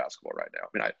college basketball right now.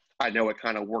 I mean, I know it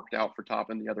kind of worked out for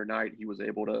Toppin the other night. He was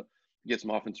able to get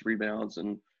some offensive rebounds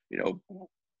and,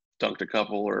 dunked a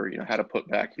couple, or, had a put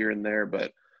back here and there.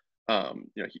 But,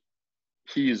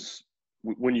 he's,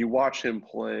 when you watch him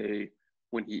play,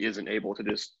 when he isn't able to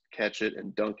just catch it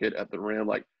and dunk it at the rim,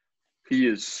 like, he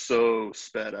is so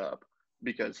sped up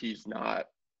because he's not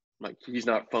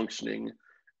functioning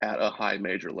at a high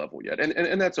major level yet.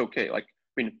 And that's okay. Like,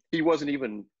 I mean, he wasn't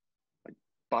even, like,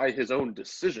 by his own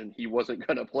decision, he wasn't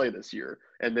going to play this year.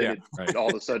 And then it all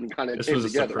of a sudden kind of came together.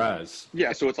 This was a surprise.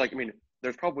 Yeah. So it's like, I mean,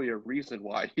 there's probably a reason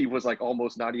why he was like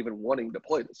almost not even wanting to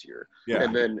play this year. Yeah.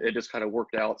 And then it just kind of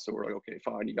worked out. So we're like, okay,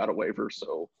 fine, you got a waiver.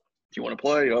 So if you want to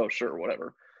play, oh, sure,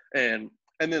 whatever. And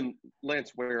then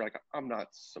Lance Ware, like, I'm not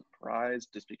surprised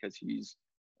just because he's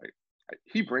like,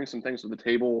 he brings some things to the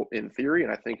table in theory.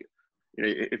 And I think,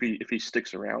 if he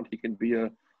sticks around, he can be a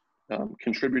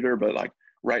contributor. But like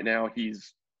right now,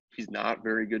 he's not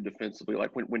very good defensively.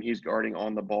 Like when he's guarding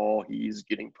on the ball, he's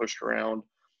getting pushed around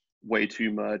way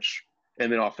too much.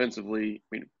 And then offensively,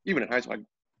 I mean, even in high school, like,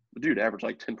 the dude averaged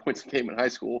like 10 points a game in high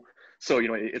school. So,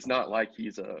 it's not like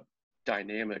he's a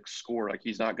dynamic scorer. Like,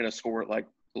 he's not going to score it like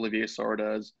Olivier Sarr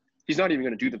does. He's not even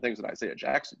going to do the things that Isaiah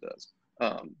Jackson does.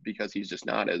 because he's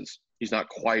not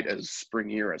quite as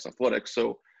springy or as athletic.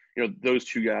 So, those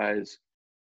two guys,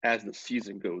 as the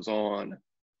season goes on,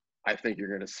 I think you're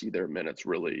going to see their minutes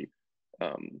really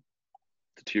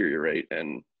deteriorate,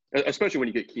 and especially when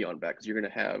you get Keon back, because you're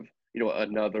going to have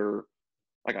another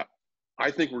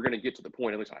I think we're going to get to the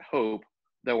point, at least I hope,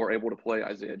 that we're able to play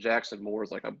Isaiah Jackson more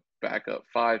as like a backup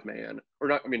 5-man, or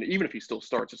not. I mean, even if he still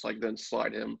starts, it's like then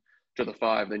slide him to the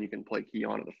 5, then you can play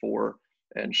Keon at the 4,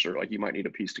 and sure, like you might need to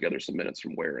piece together some minutes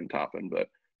from Ware and Toppin, but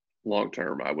long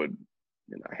term, I would,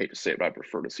 I hate to say it, but I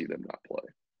prefer to see them not play.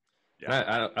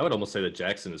 Yeah, I would almost say that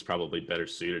Jackson is probably better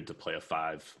suited to play a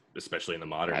 5, especially in the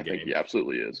modern game. I think he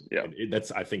absolutely is. Yeah,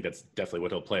 I think that's definitely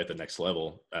what he'll play at the next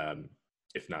level.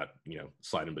 If not,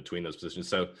 slide in between those positions.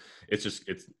 So it's just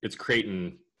it's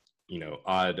creating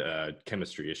odd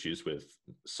chemistry issues with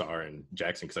Sarr and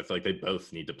Jackson, because I feel like they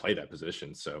both need to play that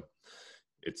position. So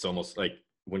it's almost like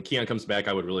when Keon comes back,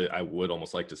 I would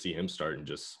almost like to see him start and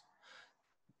just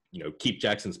keep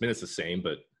Jackson's minutes the same,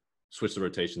 but switch the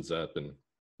rotations up. And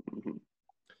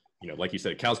like you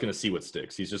said, Cal's going to see what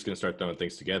sticks. He's just going to start throwing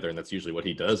things together, and that's usually what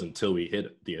he does until we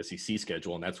hit the SEC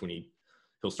schedule, and that's when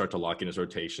he'll start to lock in his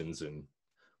rotations, and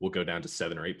we'll go down to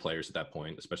 7 or 8 players at that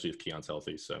point, especially if Keon's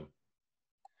healthy. So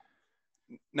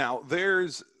now there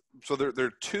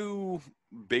are 2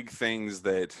 big things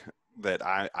that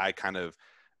I kind of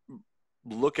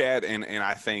look at, and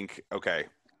I think, okay,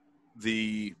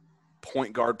 the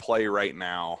point guard play right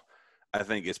now, I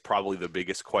think, is probably the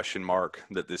biggest question mark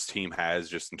that this team has,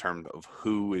 just in terms of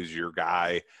who is your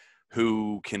guy,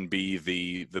 who can be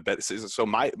the best. So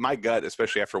my gut,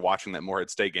 especially after watching that Morehead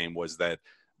State game, was that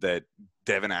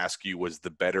Devin Askew was the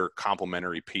better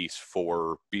complementary piece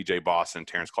for BJ Boston and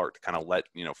Terrence Clark to kind of let,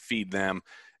 feed them,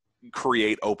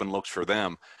 create open looks for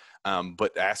them.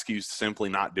 But Askew's simply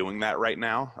not doing that right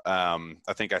now.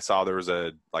 I think I saw there was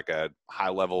a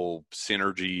high level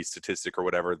synergy statistic or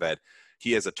whatever that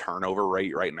he has a turnover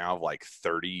rate right now of like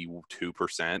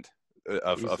 32%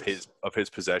 of his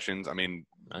possessions. I mean,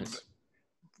 nice.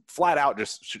 Flat out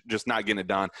just not getting it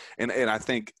done. And I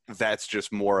think that's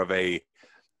just more of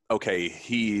okay,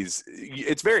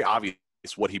 it's very obvious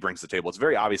what he brings to the table. It's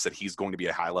very obvious that he's going to be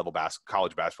a high-level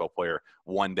college basketball player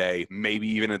one day, maybe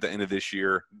even at the end of this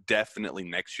year, definitely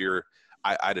next year,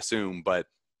 I'd assume. But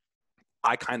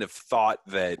I kind of thought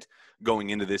that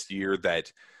going into this year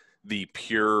that the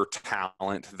pure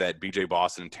talent that BJ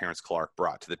Boston and Terrence Clark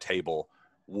brought to the table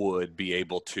would be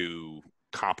able to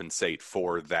compensate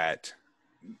for that,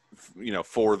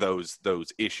 for those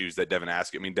issues that Devin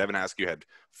Askew. I mean, Devin Askew had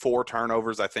 4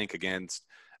 turnovers, I think, against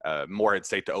Morehead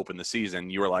State to open the season.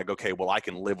 You were like, okay, well, I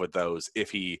can live with those if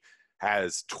he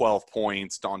has 12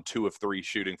 points on 2 of 3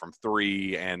 shooting from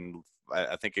 3, and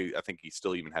I think he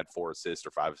still even had 4 assists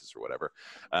or 5 assists or whatever.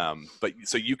 But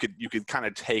so you could kind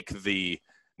of take the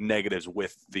negatives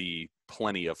with the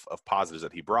plenty of positives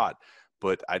that he brought.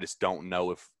 But I just don't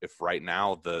know if right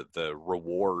now the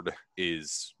reward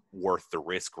is worth the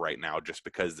risk right now, just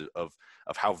because of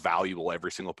how valuable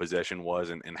every single possession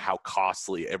was and how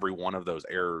costly every one of those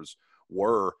errors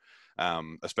were,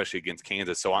 especially against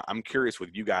Kansas. So I'm curious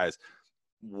with you guys,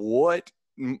 what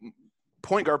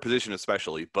point guard position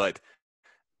especially, but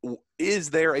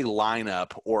is there a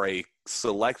lineup or a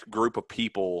select group of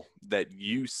people that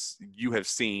you have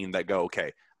seen that go,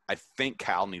 okay, I think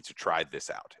Cal needs to try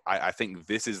this out. I think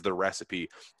this is the recipe,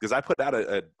 because I put out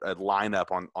a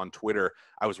lineup on Twitter.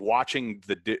 I was watching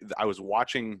the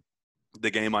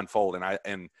game unfold, and I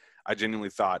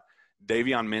genuinely thought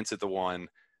Davion Mintz at the 1,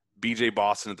 BJ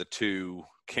Boston at the 2,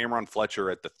 Cameron Fletcher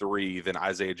at the 3, then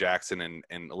Isaiah Jackson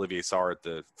and Olivier Sarr at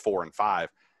the 4 and 5.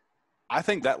 I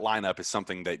think that lineup is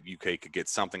something that UK could get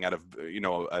something out of,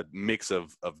 a mix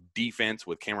of defense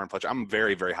with Cameron Fletcher. I'm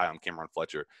very, very high on Cameron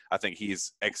Fletcher. I think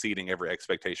he's exceeding every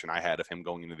expectation I had of him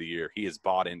going into the year. He has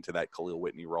bought into that Khalil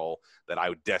Whitney role that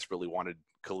I desperately wanted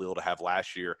Khalil to have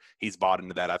last year. He's bought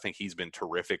into that. I think he's been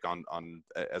terrific on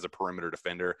as a perimeter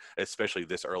defender, especially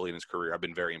this early in his career. I've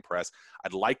been very impressed.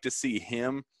 I'd like to see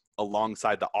him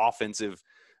alongside the offensive,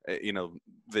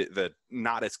 the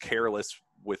not as careless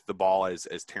with the ball as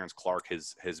Terrence Clark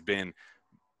has been,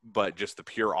 but just the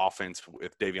pure offense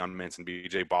with Davion Mintz and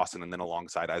BJ Boston, and then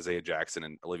alongside Isaiah Jackson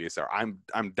and Olivier Sarr. I'm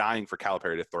dying for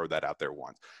Calipari to throw that out there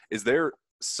once. Is there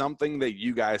something that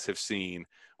you guys have seen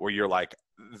where you're like,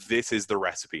 this is the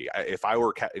recipe? If I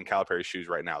were in Calipari's shoes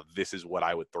right now, this is what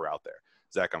I would throw out there.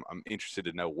 Zach, I'm interested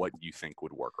to know what you think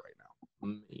would work right now.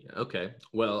 Okay.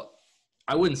 Well,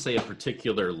 I wouldn't say a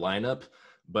particular lineup,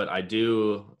 but I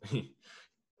do –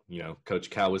 Coach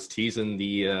Cal was teasing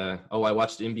I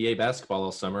watched NBA basketball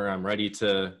all summer. I'm ready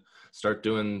to start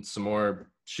doing some more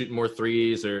shooting more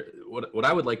threes, or what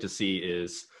I would like to see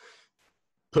is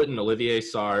putting Olivier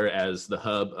Sarr as the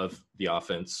hub of the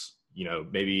offense. You know,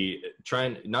 maybe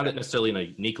trying not necessarily in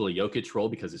a Nikola Jokic role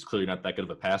because he's clearly not that good of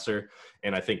a passer.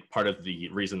 And I think part of the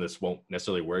reason this won't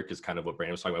necessarily work is kind of what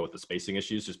Brandon was talking about with the spacing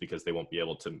issues, just because they won't be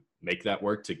able to make that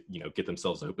work to, you know, get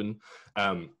themselves open.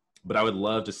 But I would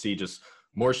love to see just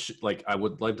more, I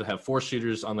would love to have 4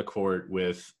 shooters on the court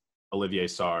with Olivier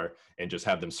Sarr and just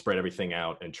have them spread everything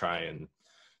out and try and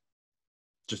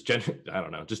just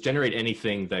generate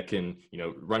anything that can, you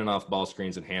know, running off ball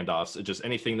screens and handoffs, just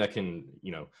anything that can,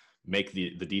 you know, make the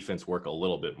defense work a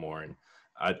little bit more. And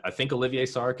I think Olivier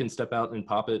Sarr can step out and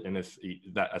pop it. And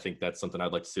I think that's something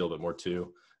I'd like to see a little bit more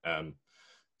too.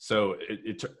 So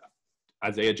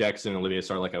Isaiah Jackson and Olivier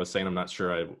Sarr, like I was saying, I'm not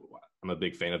sure I'm a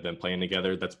big fan of them playing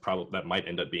together. That might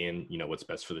end up being, you know, what's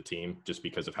best for the team just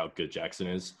because of how good Jackson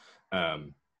is.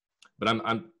 But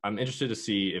I'm interested to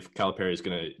see if Calipari is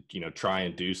going to, you know, try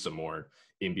and do some more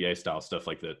NBA style stuff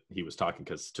like that he was talking,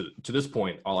 because to this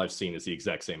point, all I've seen is the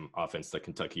exact same offense that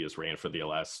Kentucky has ran for the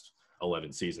last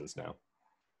 11 seasons now.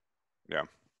 Yeah.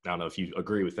 I don't know if you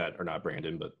agree with that or not,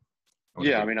 Brandon, but.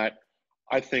 Yeah, I mean,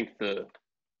 I think the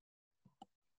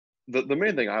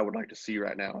main thing I would like to see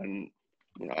right now, and,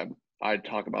 you know, I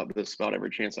talk about this about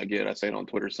every chance I get. I say it on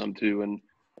Twitter some too, and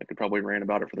I could probably rant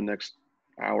about it for the next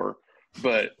hour,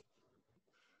 but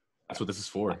that's what this is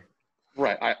for.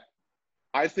 Right.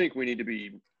 I think we need to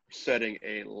be setting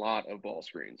a lot of ball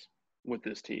screens with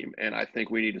this team, and I think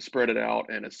we need to spread it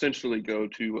out and essentially go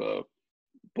to a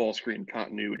ball screen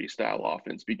continuity style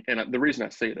offense. And the reason I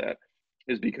say that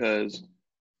is because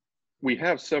we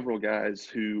have several guys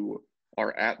who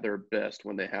are at their best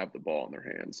when they have the ball in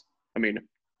their hands. I mean,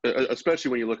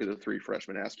 especially when you look at the 3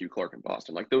 freshmen, Askew, Clark, and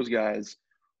Boston. Like, those guys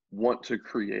want to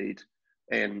create,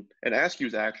 and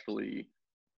Askew's actually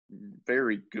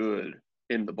very good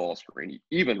in the ball screen,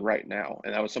 even right now.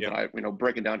 And that was something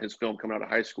breaking down his film coming out of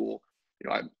high school, you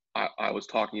know, I was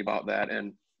talking about that,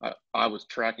 and I was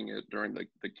tracking it during the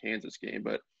Kansas game.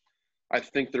 But I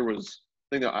think there was,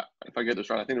 if I get this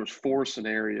right, I think there was 4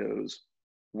 scenarios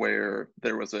where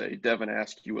there was a Devin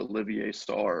Askew, Olivier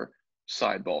Sarr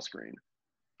side ball screen.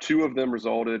 2 of them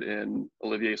resulted in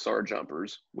Olivier Sarr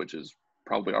jumpers, which is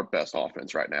probably our best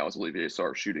offense right now, is Olivier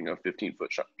Sarr shooting a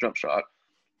 15-foot jump shot.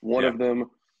 One of them,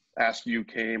 Askew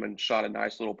came and shot a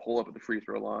nice little pull-up at the free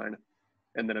throw line,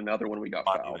 and then another one we got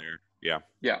fouled.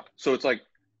 Yeah. So it's like,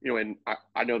 you know, and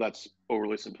I know that's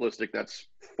overly simplistic. That's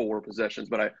 4 possessions,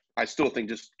 but I still think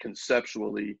just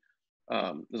conceptually,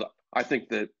 I think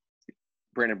that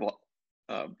Brandon,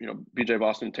 BJ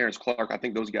Boston and Terrence Clark, I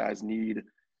think those guys need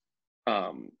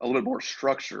a little bit more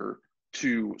structure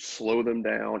to slow them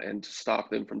down and to stop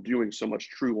them from doing so much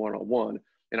true one-on-one.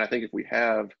 And I think if we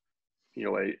have, you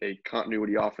know, a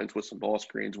continuity offense with some ball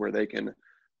screens where they can,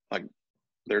 like,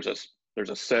 there's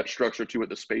a set structure to it.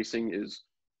 The spacing is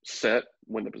set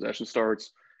when the possession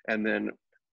starts. And then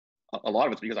a lot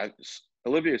of it's because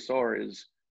Olivier Sarr is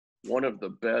one of the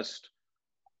best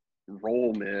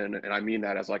roll men, and I mean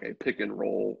that as like a pick and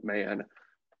roll man,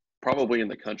 probably in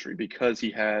the country, because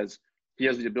he has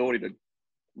the ability to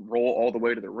roll all the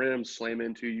way to the rim, slam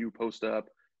into you, post up,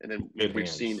 and then we've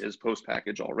seen his post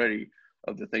package already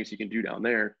of the things he can do down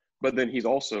there. But then he's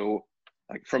also,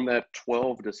 like, from that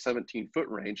 12 to 17 foot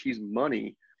range, he's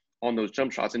money on those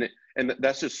jump shots. And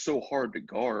that's just so hard to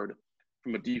guard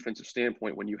from a defensive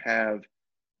standpoint when you have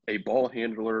a ball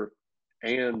handler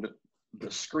and the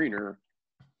screener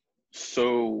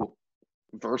so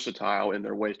versatile in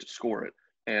their ways to score it.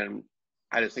 And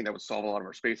I just think that would solve a lot of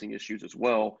our spacing issues as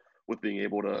well, with being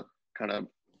able to kind of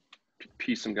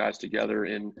piece some guys together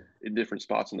in different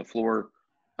spots on the floor.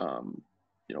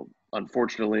 You know,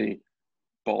 unfortunately,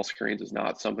 ball screens is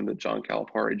not something that John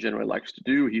Calipari generally likes to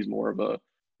do. He's more of a,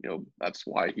 you know, that's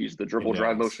why he's the dribble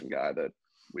drive motion guy that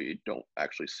we don't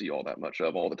actually see all that much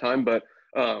of all the time. But,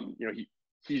 you know,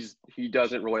 he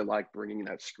doesn't really like bringing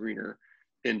that screener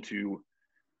into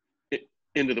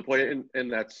the play.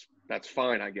 And that's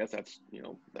fine. I guess that's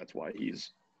why he's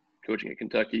coaching at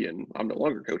Kentucky and I'm no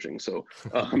longer coaching. So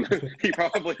he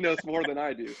probably knows more than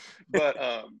I do. But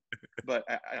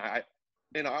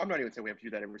I'm not even saying we have to do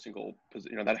that every single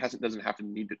position. You know,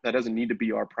 that doesn't need to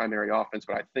be our primary offense.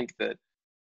 But I think that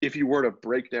if you were to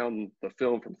break down the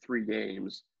film from 3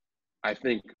 games, I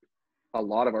think a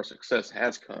lot of our success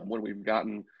has come when we've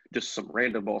gotten just some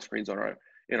random ball screens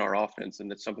in our offense,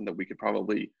 and it's something that we could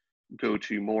probably go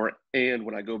to more. And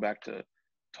when I go back to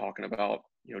talking about,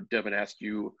 you know, Devin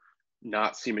Askew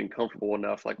not seeming comfortable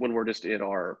enough, like when we're just in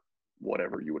our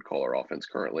whatever you would call our offense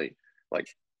currently, like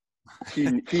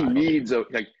he needs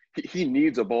he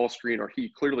needs a ball screen, or he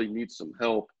clearly needs some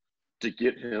help to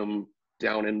get him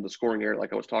down in the scoring area,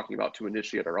 like I was talking about, to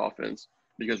initiate our offense,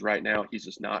 because right now he's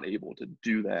just not able to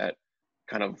do that,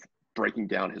 kind of breaking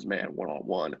down his man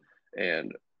one-on-one.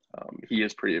 And he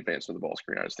is pretty advanced in the ball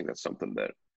screen. I just think that's something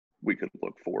that we could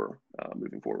look for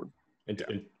moving forward. And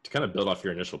to kind of build off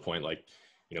your initial point, like,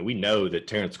 we know that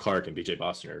Terrence Clark and BJ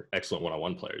Boston are excellent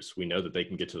one-on-one players. We know that they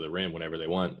can get to the rim whenever they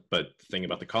want. But the thing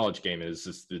about the college game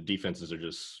is the defenses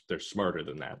they're smarter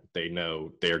than that. They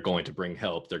know they are going to bring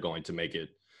help. They're going to make it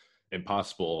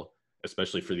impossible,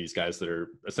 especially for these guys that are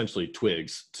essentially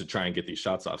twigs, to try and get these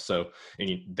shots off. So,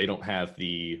 and they don't have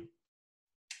the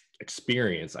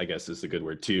experience, I guess is the good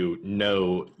word, to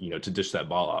know, to dish that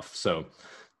ball off. So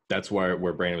that's where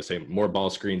Brandon was saying more ball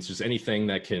screens, just anything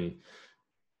that can,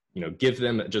 give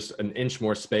them just an inch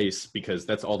more space, because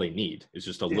that's all they need is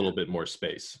just a little bit more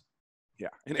space. Yeah.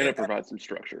 And it provides some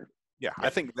structure. Yeah. I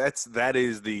think that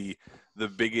is the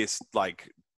biggest, like,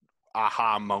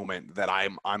 aha moment that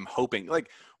I'm hoping. Like,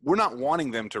 we're not wanting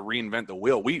them to reinvent the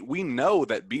wheel. We know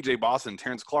that BJ Boston,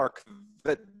 Terrence Clark,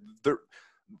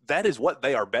 that is what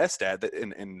they are best at,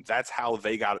 and that's how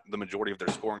they got the majority of their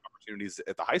scoring opportunities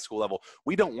at the high school level.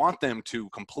 We don't want them to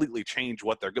completely change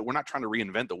what they're good. We're not trying to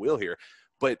reinvent the wheel here,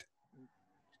 but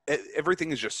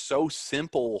everything is just so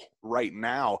simple right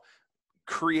now.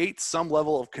 Create some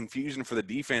level of confusion for the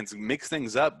defense, mix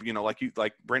things up,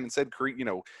 like Brandon said,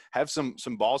 have some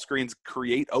ball screens,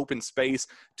 create open space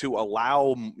to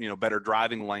allow, better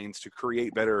driving lanes, to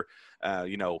create better,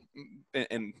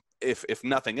 and if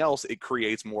nothing else, it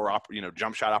creates more,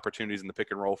 jump shot opportunities in the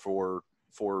pick and roll for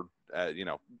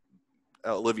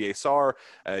Olivier Sarr.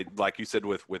 Like you said,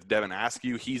 with Devin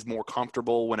Askew, he's more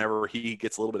comfortable whenever he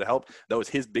gets a little bit of help. That was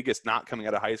his biggest knock coming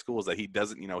out of high school, is that he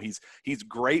doesn't, he's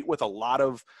great with a lot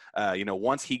of,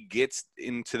 once he gets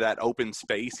into that open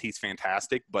space, he's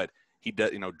fantastic, but he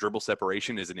does, dribble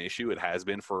separation is an issue. It has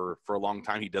been for a long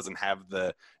time. He doesn't have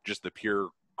the pure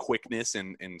quickness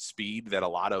and speed that a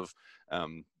lot of,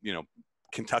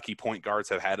 Kentucky point guards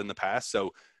have had in the past.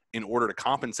 So in order to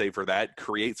compensate for that,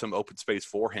 create some open space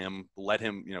for him, let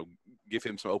him, give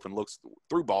him some open looks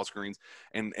through ball screens,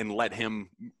 and let him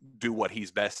do what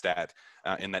he's best at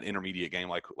in that intermediate game,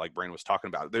 like Brandon was talking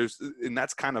about. And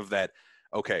that's kind of that,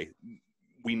 okay,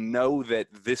 we know that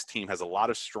this team has a lot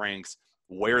of strengths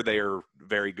where they're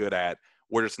very good at.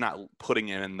 We're just not putting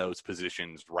him in those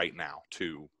positions right now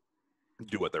to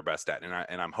do what they're best at.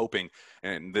 And I'm hoping,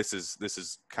 and this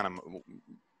is kind of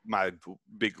my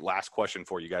big last question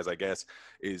for you guys, I guess,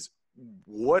 is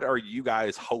what are you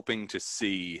guys hoping to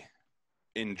see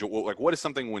what is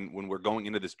something when we're going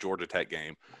into this Georgia Tech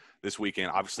game this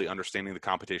weekend, obviously understanding the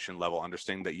competition level,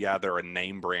 understanding that, they're a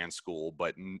name brand school,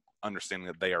 but understanding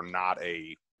that they are not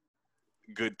a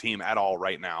good team at all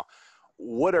right now.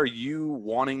 What are you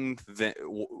wanting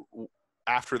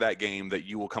after that game that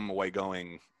you will come away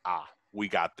going, we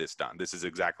got this done? This is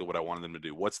exactly what I wanted them to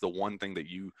do. What's the one thing that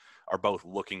you are both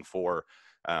looking for,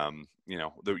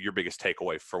 your biggest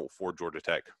takeaway for Georgia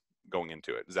Tech going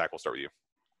into it? Zach, we'll start with you.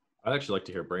 I'd actually like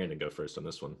to hear Brandon go first on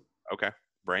this one. Okay.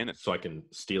 Brandon. So I can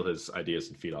steal his ideas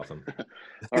and feed off them.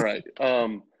 All right.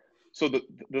 So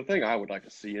the thing I would like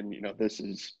to see, and, this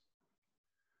is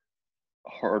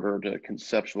harder to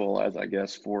conceptualize, I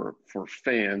guess, for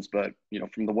fans, but,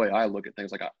 from the way I look at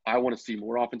things, like I want to see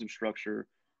more offensive structure,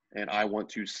 and I want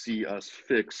to see us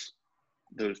fix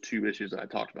those two issues that I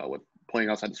talked about, with playing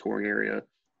outside the scoring area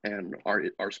and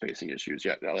our spacing issues.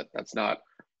 Yeah, that's not,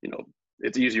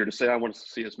 it's easier to say I want to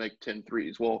see us make 10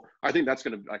 threes. Well, I think that's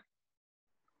going to,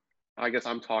 I guess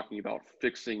I'm talking about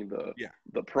fixing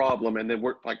the problem. And then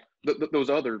we're like, those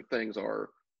other things are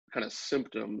kind of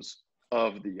symptoms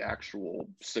of the actual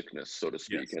sickness, so to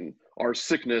speak. Yes. And our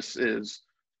sickness is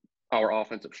our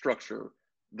offensive structure.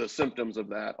 The symptoms of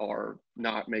that are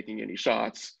not making any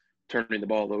shots, turning the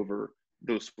ball over,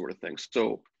 those sort of things.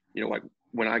 So, like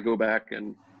when I go back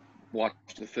and watch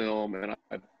the film and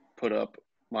I put up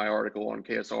my article on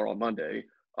KSR on Monday,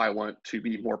 I want to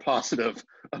be more positive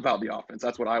about the offense.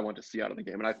 That's what I want to see out of the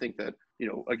game. And I think that,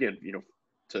 again,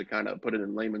 to kind of put it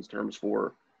in layman's terms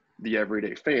for the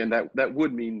everyday fan, that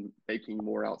would mean making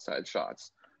more outside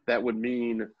shots. That would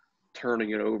mean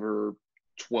turning it over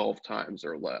 12 times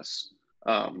or less.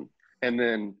 And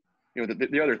then,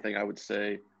 the other thing I would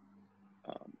say,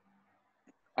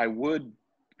 I would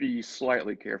be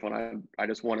slightly careful, and I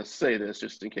just want to say this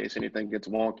just in case anything gets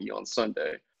wonky on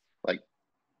Sunday. Like,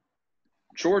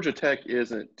 Georgia Tech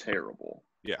isn't terrible.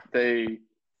 Yeah. They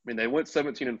went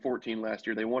 17-14 last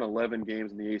year. They won 11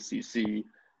 games in the ACC,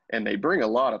 and they bring a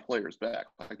lot of players back.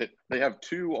 Like they have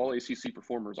 2 All-ACC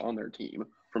performers on their team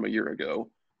from a year ago.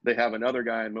 they have another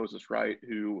guy in Moses Wright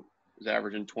who is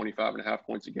averaging 25.5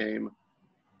 points a game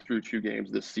through 2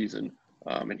 games this season.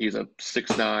 And he's a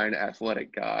 6'9"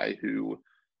 athletic guy who,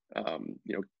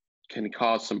 can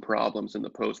cause some problems in the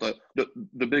post.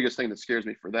 The biggest thing that scares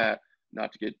me for that,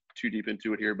 not to get too deep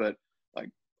into it here, but like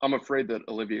I'm afraid that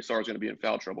Olivier Sarr is going to be in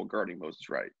foul trouble guarding Moses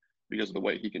Wright because of the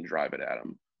way he can drive it at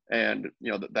him. And,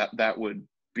 that would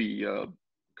be a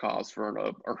cause for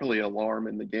an early alarm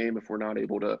in the game if we're not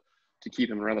able to keep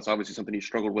him around. That's obviously something he's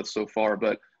struggled with so far.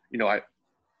 But,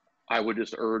 I would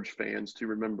just urge fans to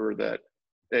remember that,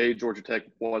 Georgia Tech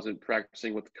wasn't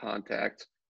practicing with contact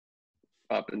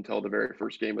up until the very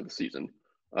first game of the season.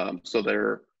 So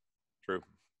they're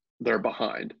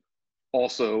behind.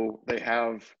 Also, they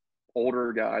have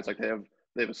older guys, like they have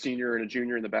a senior and a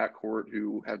junior in the backcourt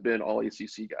who have been all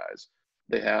ACC guys.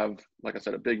 They have, like I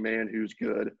said, a big man who's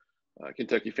good.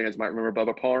 Kentucky fans might remember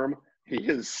Bubba Parham. He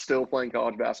is still playing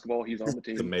college basketball. He's on the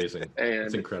team. It's amazing. And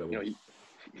it's incredible.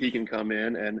 He can come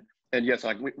in and yes,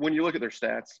 like when you look at their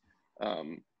stats,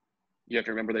 you have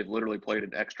to remember they've literally played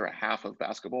an extra half of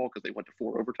basketball because they went to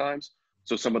 4 overtimes.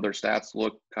 So some of their stats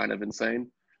look kind of insane,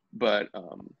 but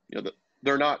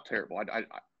they're not terrible.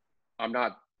 I'm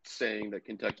not saying that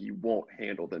Kentucky won't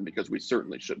handle them because we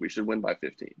certainly should. We should win by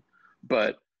 15,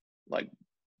 but like,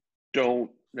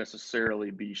 don't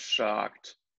necessarily be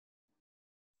shocked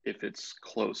if it's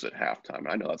close at halftime.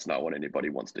 I know that's not what anybody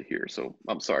wants to hear, so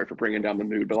I'm sorry for bringing down the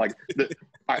mood. But like,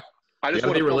 I just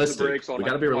want to be realistic. We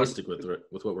got to be realistic with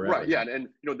what we're at. Right. Yeah, and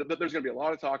there's going to be a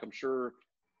lot of talk. I'm sure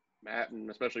Matt and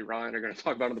especially Ryan are going to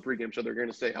talk about on the pregame show. They're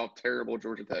going to say how terrible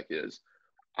Georgia Tech is.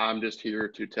 I'm just here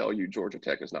to tell you Georgia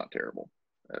Tech is not terrible,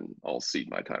 and I'll cede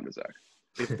my time to Zach.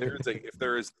 If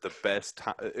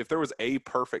there was a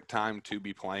perfect time to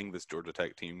be playing this Georgia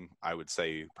Tech team, I would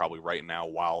say probably right now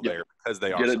because they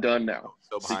get it done now.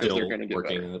 So behind, they're going to get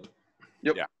better.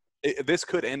 Yep. Yeah. This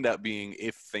could end up being,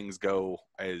 if things go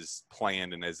as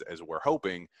planned and as we're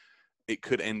hoping, it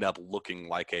could end up looking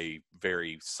like a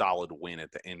very solid win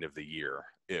at the end of the year.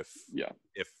 If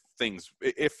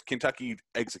Kentucky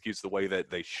executes the way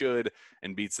that they should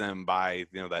and beats them by,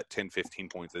 that 10, 15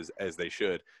 points as they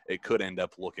should, it could end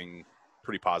up looking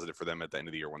pretty positive for them at the end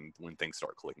of the year when things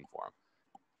start clicking for them.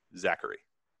 Zachary.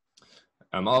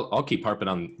 I'll keep harping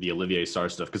on the Olivier Sarr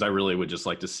stuff because I really would just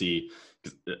like to see,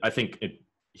 I think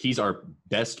he's our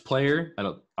best player.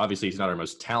 Obviously he's not our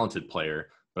most talented player,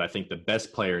 but I think the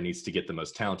best player needs to get the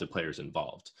most talented players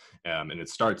involved. And it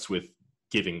starts with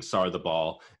giving Sarr the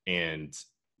ball and,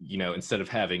 instead of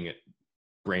having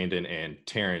Brandon and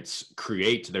Terrence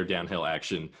create their downhill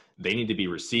action, they need to be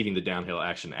receiving the downhill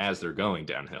action as they're going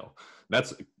downhill.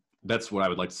 That's what I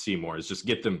would like to see more, is just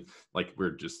get them, like,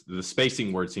 the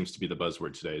spacing word seems to be the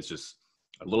buzzword today, is just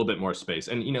a little bit more space.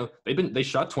 And, they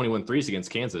shot 21 threes against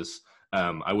Kansas.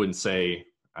 I wouldn't say,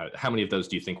 how many of those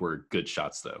do you think were good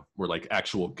shots though? Were like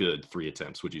actual good 3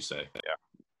 attempts, would you say? Yeah.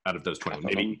 Out of those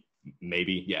 20,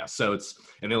 maybe. Yeah. So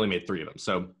and they only made 3 of them.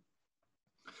 So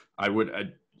I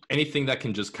would, anything that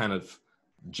can just kind of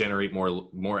generate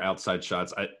more outside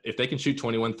shots. If they can shoot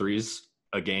 21 threes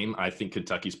a game, I think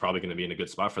Kentucky's probably going to be in a good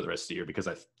spot for the rest of the year, because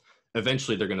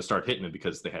eventually they're going to start hitting them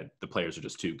because the players are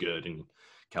just too good. And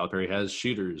Calipari has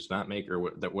shooters, not maker,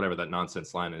 whatever that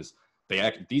nonsense line is.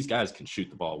 These guys can shoot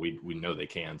the ball. We know they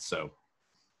can. So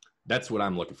that's what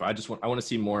I'm looking for. I want to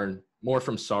see more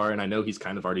from Sarr. And I know he's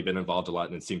kind of already been involved a lot,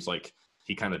 and it seems like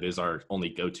he kind of is our only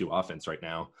go-to offense right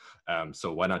now.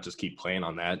 So why not just keep playing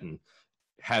on that and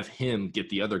have him get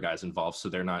the other guys involved so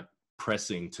they're not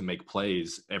pressing to make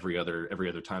plays every other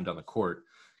time down the court?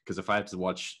 Because if I have to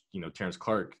watch, Terrence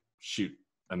Clark shoot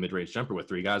a mid-range jumper with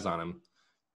 3 guys on him,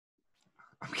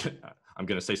 I'm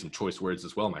gonna say some choice words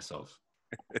as well myself.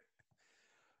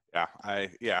 I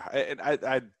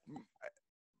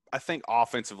think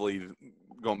offensively,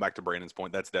 going back to Brandon's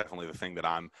point, that's definitely the thing that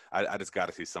I just got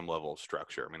to see some level of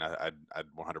structure. I mean, I'd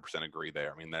 100% agree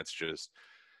there. I mean, that's just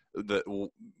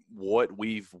what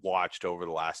we've watched over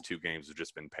the last 2 games has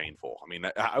just been painful. I mean,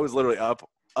 I was literally up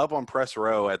on press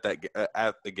row at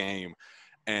the game,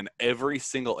 and it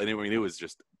was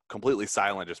just completely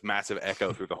silent, just massive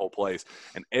echo through the whole place.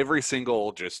 And every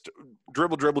single just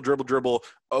dribble.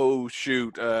 Oh,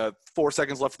 shoot. 4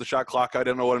 seconds left of the shot clock. I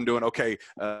don't know what I'm doing. Okay.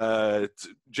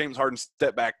 James Harden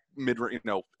step back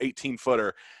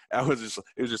 18-footer. It was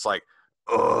just like,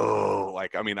 oh,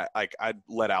 like, I mean, I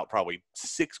let out probably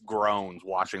 6 groans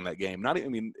watching that game. I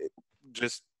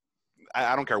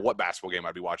don't care what basketball game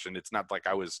I'd be watching. It's not like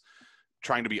I was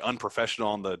trying to be unprofessional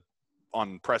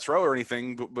on press row or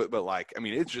anything, but like, I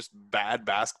mean, it's just bad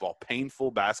basketball,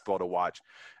 painful basketball to watch.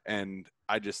 And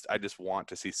I just want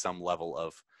to see some level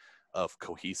of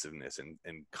cohesiveness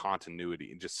and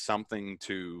continuity, and just something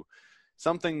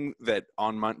that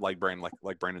on like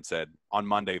Brandon said, on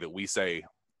Monday that we say,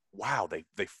 wow,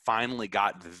 they finally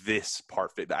got this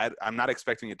part fit. I'm not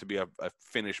expecting it to be a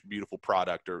finished, beautiful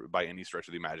product or by any stretch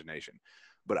of the imagination,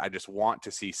 but I just want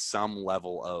to see some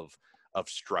level of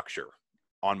structure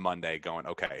on Monday going,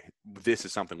 okay, this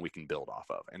is something we can build off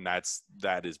of. And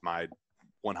that is my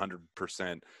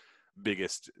 100%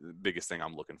 biggest thing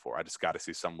I'm looking for. I just got to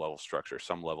see some level of structure,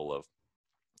 some level of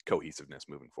cohesiveness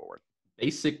moving forward.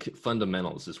 Basic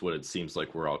fundamentals is what it seems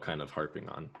like we're all kind of harping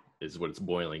on, is what it's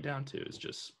boiling down to, is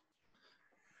just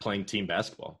playing team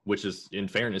basketball, which is, in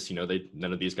fairness,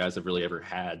 none of these guys have really ever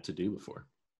had to do before.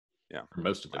 Yeah. Or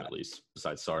most of them, at least,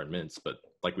 besides Sarr and Mintz. But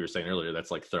like we were saying earlier,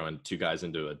 that's like throwing two guys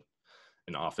into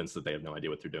an offense that they have no idea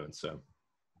what they're doing. So,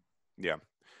 yeah.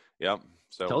 Yep.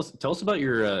 So tell us about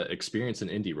your experience in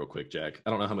Indy real quick, Jack. I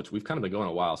don't know how much we've kind of been going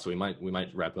a while, so we might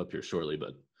wrap up here shortly,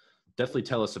 but definitely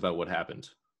tell us about what happened.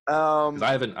 'Cause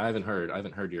I haven't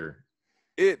heard your.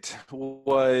 It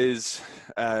was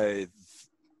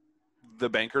the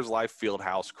Bankers Life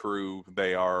Fieldhouse crew.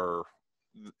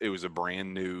 It was a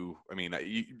brand new. I mean,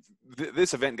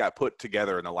 this event got put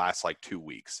together in the last like 2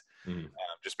 weeks,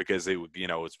 just because it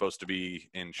was supposed to be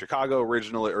in Chicago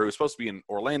originally, or it was supposed to be in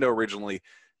Orlando originally.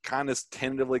 Kind of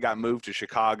tentatively got moved to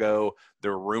Chicago.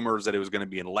 There were rumors that it was going to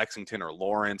be in Lexington or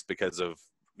Lawrence because of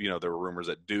there were rumors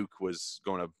that Duke was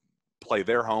going to play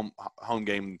their home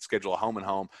game, schedule a home and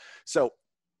home. So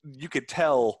you could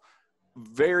tell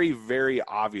very, very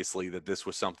obviously that this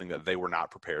was something that they were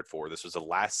not prepared for. This was a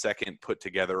last second put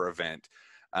together event.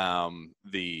 So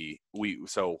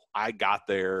I got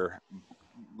there,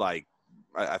 like,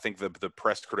 I think the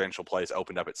press credential place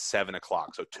opened up at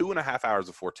 7:00. So 2.5 hours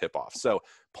before tip off. So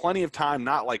plenty of time,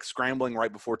 not like scrambling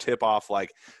right before tip off.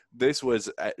 Like, this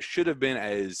should have been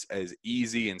as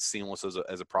easy and seamless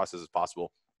as a process as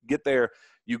possible. Get there,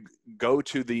 you go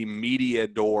to the media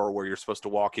door where you're supposed to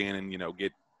walk in and,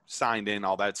 get signed in,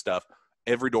 all that stuff.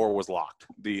 Every door was locked.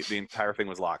 The entire thing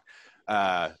was locked.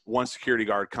 One security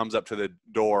guard comes up to the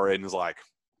door and is like,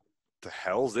 "The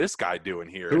hell's this guy doing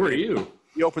here?" Who are you?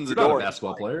 He opens the You're door. Not a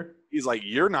basketball player. He's like,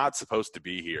 "You're not supposed to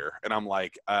be here." And I'm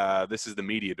like, "This is the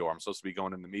media door. I'm supposed to be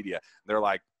going in the media." They're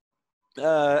like,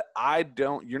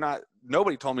 you're not,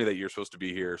 nobody told me that you're supposed to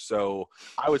be here. So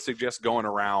I would suggest going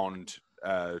around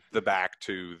the back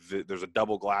there's a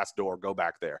double glass door, go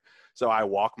back there. So I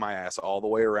walk my ass all the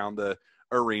way around the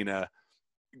arena,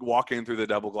 walk in through the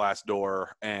double glass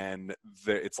door, and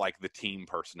it's like the team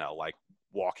personnel, like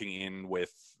walking in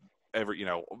with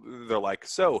they're like,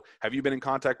 "So have you been in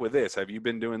contact with this? Have you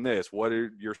been doing this? What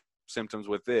are your symptoms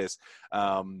with this?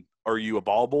 Are you a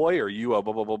ball boy? Are you a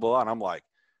blah, blah, blah, blah?" And I'm like,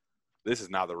 this is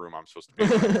not the room I'm supposed to be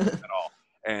in at all.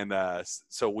 And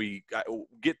so we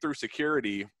get through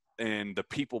security, and the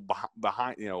people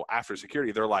behind, after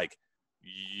security, they're like,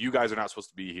 "You guys are not supposed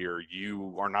to be here.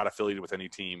 You are not affiliated with any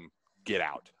team. Get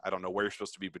out. I don't know where you're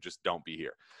supposed to be, but just don't be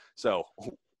here." So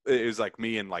it was like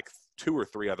me and like 2 or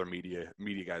 3 other media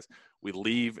guys. We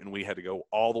leave, and we had to go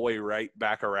all the way right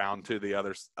back around to the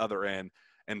other end.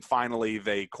 And finally,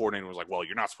 they coordinated, was like, "Well,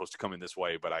 you're not supposed to come in this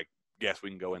way, but I guess we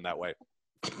can go in that way."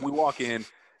 We walk in,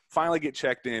 finally get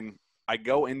checked in. I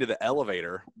go into the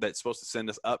elevator that's supposed to send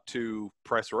us up to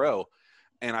press row,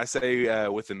 and I say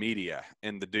with the media,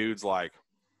 and the dude's like,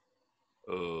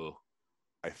 "Oh,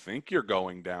 I think you're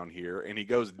going down here." And he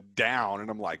goes down, and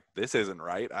I'm like, this isn't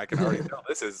right. I can already tell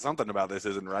something about this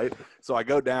isn't right. So I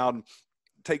go down,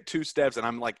 take 2 steps, and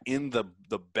I'm like in the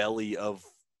belly of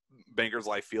Bankers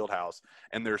Life Fieldhouse,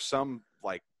 and there's some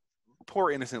like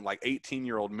poor innocent like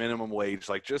 18-year-old minimum wage,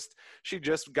 like she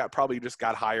probably just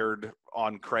got hired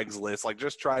on Craigslist, like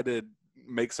just tried to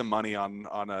make some money on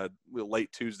a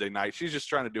late Tuesday night. She's just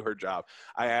trying to do her job.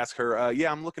 I ask her,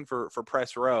 "Yeah, I'm looking for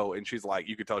press row," and she's like,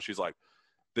 you could tell she's like,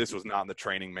 "This was not in the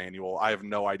training manual. I have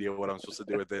no idea what I'm supposed to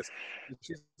do with this."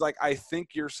 She's like, "I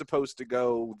think you're supposed to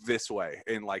go this way,"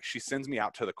 and like she sends me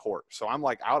out to the court. So I'm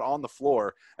like out on the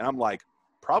floor, and I'm like,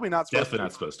 probably not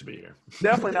supposed to be here.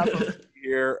 Definitely not supposed to be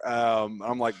here.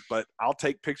 I'm like, but I'll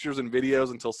take pictures and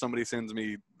videos until somebody sends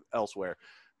me elsewhere.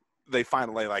 They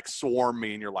finally like swarm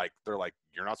me, and they're like,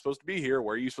 "You're not supposed to be here.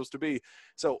 Where are you supposed to be?"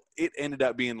 So it ended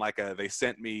up being like they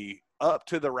sent me up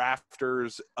to the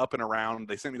rafters, up and around.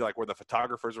 They sent me like where the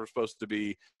photographers were supposed to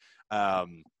be.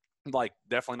 Like,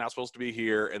 definitely not supposed to be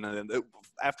here. And then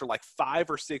after like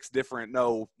 5 or 6 different,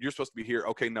 "No, you're supposed to be here.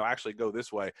 Okay, no, actually go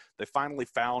this way." They finally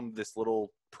found this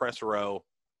little press row.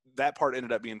 That part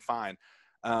ended up being fine.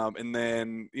 And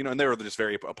then, and they were just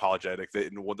very apologetic. There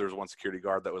was one security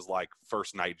guard that was like,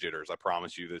 first night jitters. I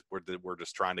promise you that we're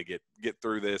just trying to get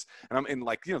through this. And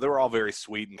they were all very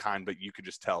sweet and kind, but you could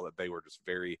just tell that they were just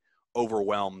very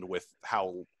overwhelmed with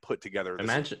how put together this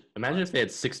Imagine if they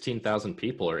had 16,000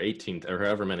 people or 18 or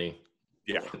however many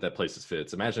that places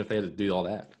fits. Imagine if they had to do all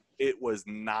that. It was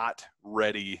not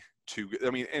ready to,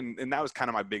 and that was kind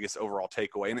of my biggest overall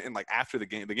takeaway. And like after the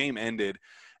game ended,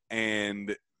 and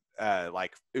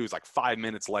it was like 5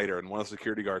 minutes later, and one of the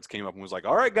security guards came up and was like,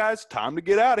 "All right, guys, time to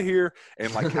get out of here."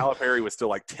 And like Calipari was still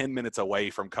like 10 minutes away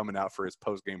from coming out for his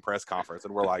post-game press conference,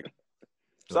 and we're like,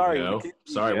 "Sorry,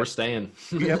 we're staying.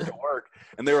 We have to work."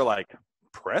 And they were like,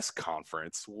 "Press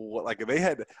conference?" Like they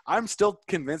had. I'm still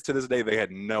convinced to this day they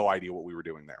had no idea what we were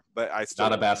doing there. But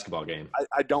not a basketball game.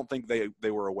 I don't think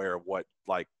they were aware of what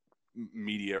like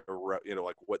media or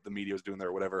like what the media was doing there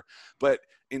or whatever. But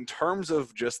in terms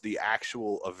of just the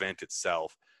actual event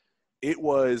itself, it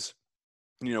was,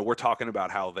 we're talking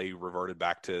about how they reverted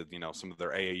back to some of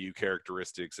their AAU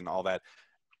characteristics and all that.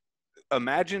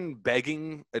 Imagine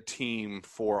begging a team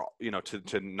for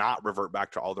to not revert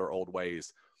back to all their old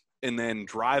ways, and then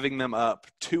driving them up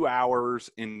 2 hours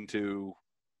into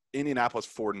Indianapolis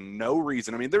for no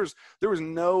reason. I mean, there was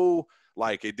no,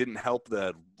 like, it didn't help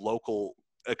the local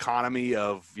economy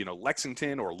of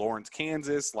Lexington or Lawrence,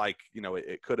 Kansas, like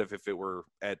it could have if it were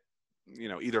at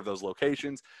either of those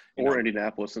locations, or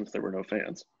Indianapolis, since there were no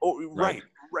fans. Oh, right.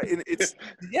 And it's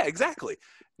yeah, exactly.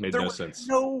 Made no sense.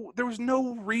 There was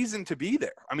no reason to be there.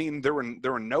 I mean, there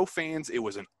were no fans. It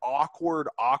was an awkward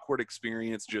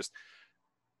experience. Just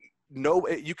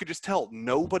you could just tell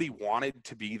nobody wanted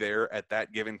to be there at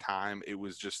that given time. It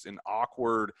was just an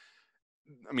awkward.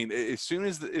 I mean, as soon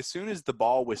as the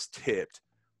ball was tipped,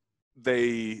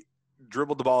 they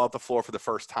dribbled the ball out the floor for the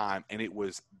first time, and it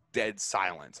was dead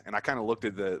silence. And I kind of looked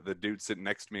at the dude sitting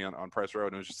next to me on press row,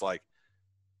 and it was just like,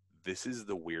 this is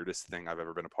the weirdest thing I've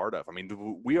ever been a part of. I mean,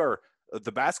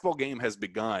 the basketball game has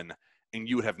begun, and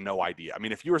you would have no idea. I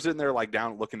mean, if you were sitting there like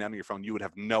looking down at your phone, you would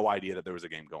have no idea that there was a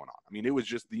game going on. I mean, it was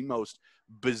just the most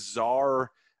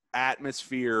bizarre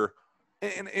atmosphere,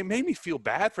 and it made me feel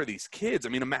bad for these kids. I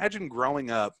mean, imagine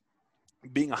growing up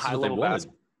being a high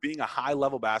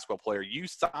level basketball player. You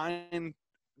sign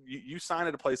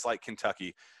at a place like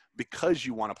Kentucky because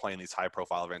you want to play in these high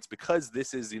profile events, because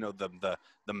this is the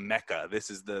mecca. This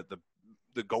is the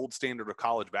gold standard of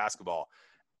college basketball.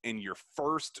 And your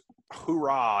first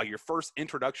hoorah, your first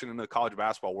introduction into the college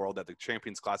basketball world that the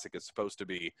Champions Classic is supposed to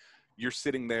be, you're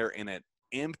sitting there in an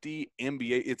empty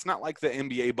NBA. It's not like the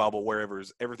NBA bubble where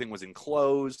everything was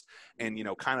enclosed and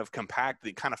kind of compact.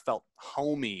 It kind of felt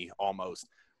homey almost.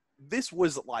 This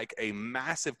was like a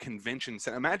massive convention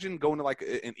center. Imagine going to like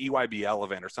an EYBL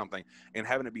event or something and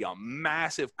having it be a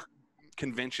massive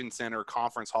convention center,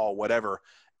 conference hall, whatever,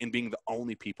 and being the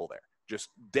only people there. Just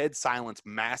dead silence,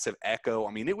 massive echo.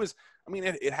 I mean,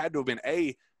 it had to have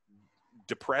been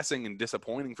depressing and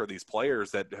disappointing for these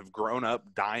players that have grown up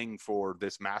dying for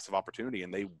this massive opportunity,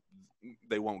 and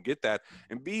they won't get that,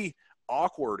 and B,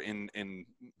 awkward and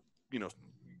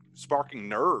sparking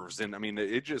nerves. And I mean,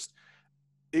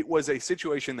 it was a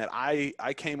situation that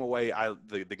I came away,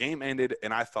 the game ended,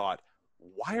 and I thought,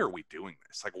 why are we doing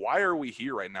this? Like, why are we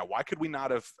here right now? Why could we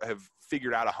not have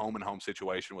figured out a home and home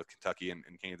situation with Kentucky and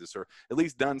Kansas, or at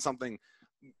least done something,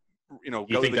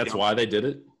 You think that's why they did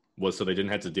it? Was so they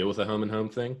didn't have to deal with a home and home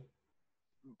thing?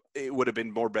 It would have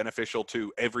been more beneficial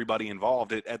to everybody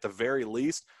involved. At the very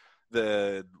least,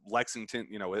 the Lexington,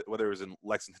 whether it was in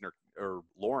Lexington or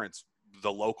Lawrence,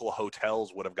 the local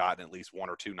hotels would have gotten at least 1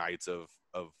 or 2 nights of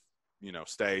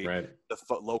stay. Right. The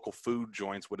local food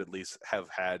joints would at least have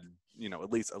had,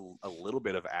 at least a little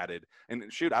bit of added.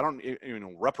 And shoot, I don't,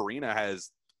 Rupp Arena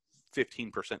has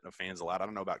 15% of fans allowed. I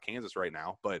don't know about Kansas right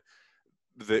now, but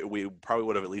we probably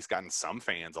would have at least gotten some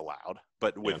fans allowed.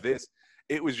 But with this,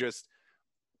 it was just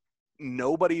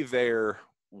nobody there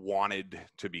wanted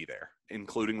to be there,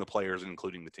 including the players and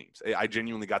including the teams. I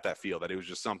genuinely got that feel that it was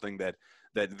just something that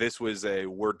this was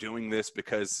we're doing this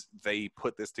because they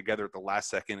put this together at the last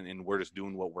second, and we're just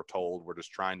doing what we're told. We're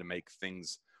just trying to make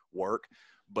things work.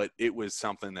 But it was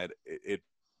something that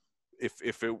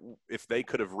if they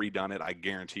could have redone it, I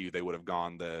guarantee you they would have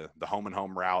gone the home and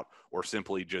home route, or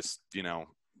simply just,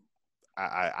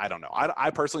 I don't know. I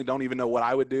personally don't even know what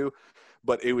I would do,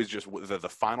 but it was just the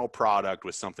final product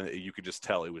was something that you could just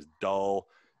tell it was dull,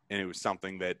 and it was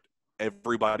something that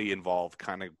everybody involved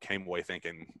kind of came away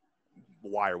thinking,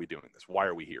 why are we doing this? Why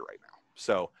are we here right now?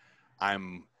 So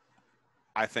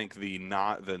I think the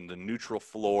neutral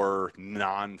floor,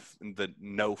 the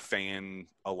no fan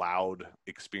allowed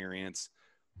experience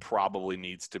probably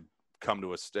needs to come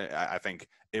to I think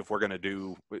if we're going to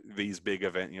do these big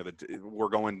events, we're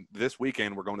going this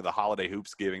weekend, we're going to the Holiday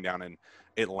Hoops Giving down in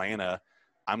Atlanta.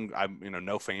 I'm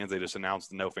no fans. They just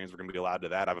announced no fans were going to be allowed to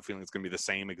that. I have a feeling it's going to be the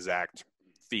same exact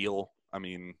feel. I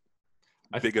mean,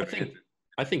 I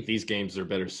think these games are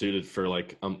better suited for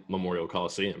like a Memorial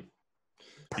Coliseum.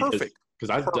 Perfect. Because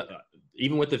I've done,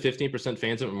 even with the 15%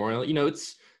 fans at Memorial,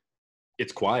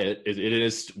 it's quiet. It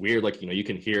is weird. Like, you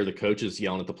can hear the coaches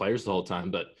yelling at the players the whole time,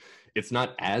 but it's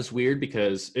not as weird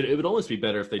because it would almost be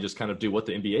better if they just kind of do what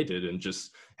the NBA did and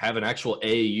just have an actual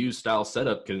AAU style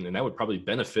setup. And that would probably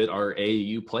benefit our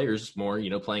AAU players more,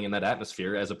 playing in that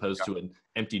atmosphere as opposed to an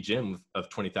empty gym of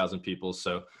 20,000 people.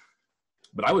 So,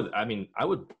 but I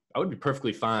would be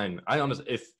perfectly fine.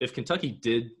 If Kentucky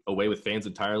did away with fans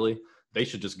entirely, they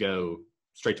should just go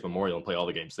straight to Memorial and play all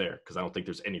the games there, because I don't think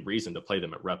there's any reason to play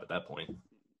them at Rep at that point.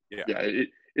 Yeah,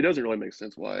 it doesn't really make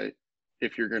sense why,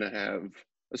 if you're going to have,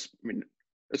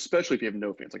 especially if you have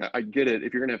no fans. Like, I get it.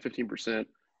 If you're going to have 15%,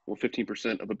 well,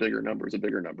 15% of a bigger number is a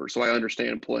bigger number. So I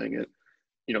understand playing it,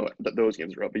 those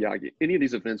games are up. But yeah, any of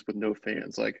these events with no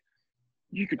fans, like,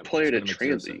 you could play it at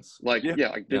Transy. Like,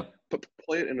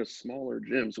 play it in a smaller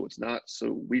gym so it's not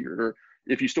so weird. Or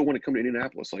if you still want to come to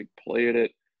Indianapolis, like, play it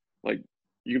at, like,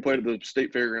 you can play at the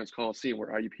State Fairgrounds Coliseum where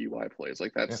IUPUI plays.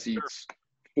 Like, that seats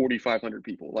 4,500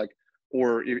 people. Like,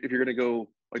 or if you're going to go,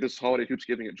 like, this Holiday Hoops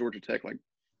Giving at Georgia Tech, like,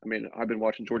 I've been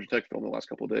watching Georgia Tech film the last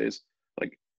couple of days.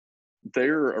 Like,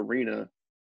 their arena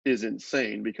is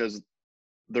insane because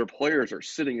their players are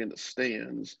sitting in the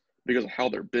stands because of how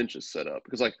their bench is set up.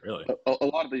 Because, like, really? a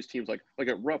lot of these teams, like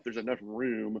at Rupp, there's enough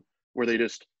room where they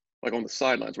just, like, on the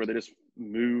sidelines, where they just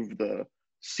move the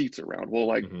seats around. Well,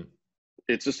 like,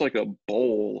 it's just like a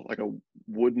bowl, like a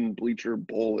wooden bleacher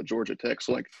bowl at Georgia Tech.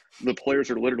 So, like, the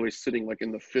players are literally sitting, like,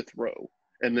 in the fifth row,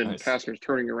 and then passengers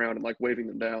turning around and, like, waving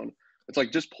them down. It's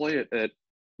like, just play it at,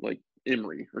 like,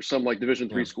 Emory or some, like,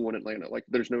 Division III school in Atlanta. Like,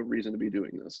 there's no reason to be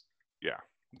doing this. Yeah.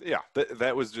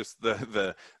 That was just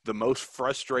the most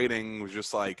frustrating. Was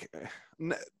just like,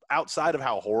 outside of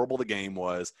how horrible the game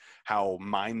was, how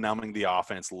mind-numbing the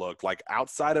offense looked, like,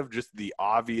 outside of just the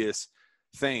obvious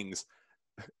things,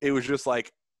 it was just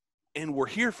like, and we're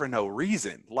here for no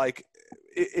reason. Like,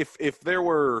 if there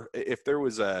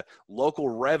was a local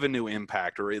revenue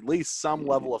impact or at least some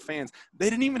level of fans, they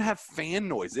didn't even have fan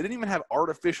noise. They didn't even have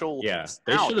artificial sound.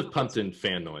 They should have pumped in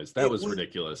fan noise. That was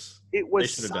ridiculous. It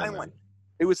was silent.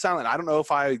 It was silent. I don't know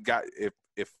if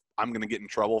I'm going to get in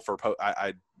trouble for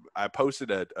I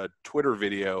posted a Twitter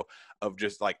video of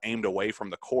just, like, aimed away from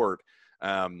the court.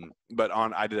 But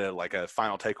I did a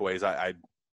final takeaways. I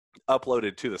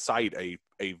uploaded to the site a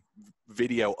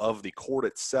video of the court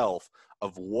itself,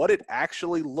 of what it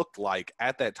actually looked like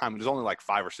at that time. It was only like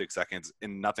 5 or 6 seconds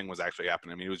and nothing was actually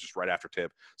happening. It was just right after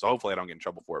tip. So hopefully I don't get in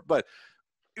trouble for it. But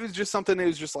it was just something that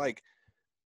was just like,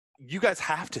 you guys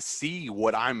have to see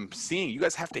what I'm seeing. You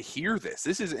guys have to hear this.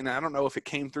 And I don't know if it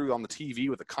came through on the TV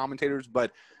with the commentators,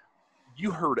 but you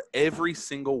heard every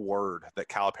single word that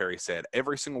Calipari said,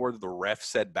 every single word that the ref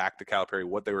said back to Calipari,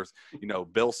 what they were,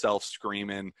 Bill Self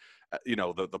screaming,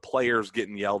 the players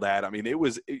getting yelled at. I mean, it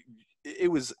was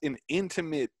an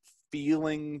intimate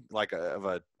feeling, like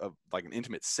like an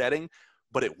intimate setting,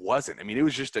 but it wasn't. I mean, it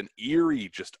was just an eerie,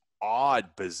 just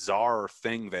odd, bizarre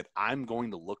thing that I'm going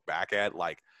to look back at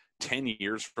like 10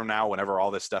 years from now, whenever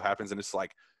all this stuff happens. And it's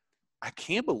like, I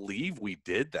can't believe we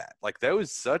did that. Like, that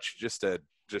was such just a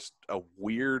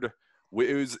weird,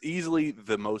 it was easily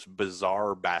the most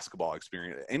bizarre basketball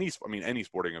experience, any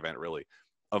sporting event really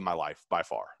of my life by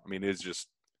far. I mean, it's just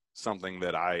something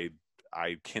that I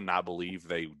cannot believe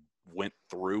they went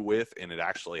through with, and it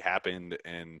actually happened.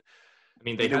 And I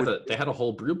mean, they had a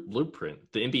whole blueprint.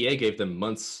 The NBA gave them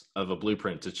months of a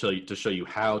blueprint to show you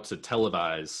how to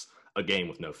televise a game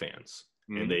with no fans,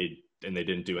 and they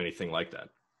didn't do anything like that.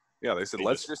 Yeah, they said,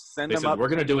 let's just send them up. We're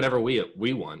going to do whatever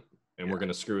we want, and we're going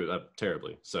to screw it up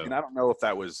terribly. So, and I don't know if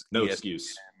that was no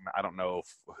excuse. I don't know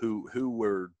if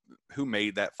who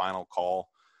made that final call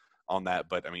on that,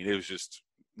 but I mean, it was just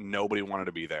nobody wanted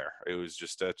to be there. It was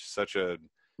just such a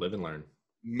live and learn.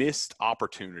 Missed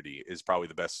opportunity is probably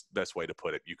the best way to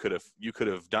put it. You could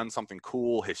have done something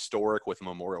cool, historic with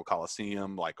Memorial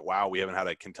Coliseum. Like, wow, we haven't had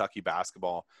a Kentucky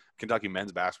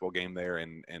men's basketball game there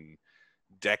in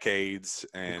decades.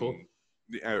 And cool.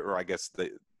 Or I guess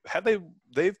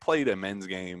they've played a men's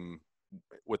game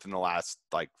within the last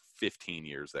like 15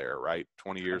 years there, right?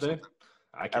 20 years.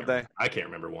 I can't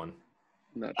remember one.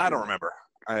 I don't remember.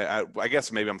 I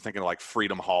guess maybe I'm thinking like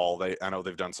Freedom Hall. I know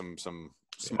they've done some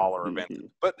smaller events,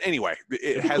 but anyway,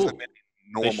 it hasn't been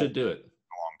normal. They should do it in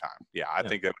a long time. Yeah, I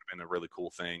think that would have been a really cool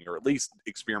thing, or at least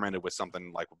experimented with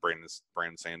something like what Brandon's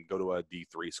saying. Go to a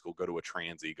D3 school, go to a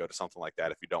transy, go to something like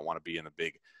that if you don't want to be in the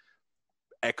big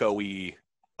echoey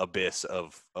abyss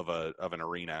of an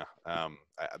arena.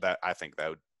 I think that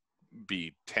would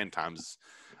be 10 times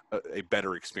a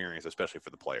better experience, especially for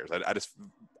the players.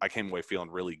 I came away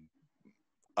feeling really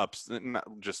not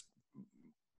just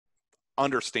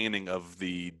understanding of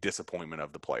the disappointment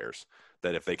of the players,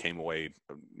 that if they came away,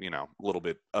 a little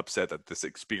bit upset that this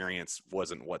experience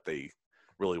wasn't what they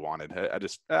really wanted.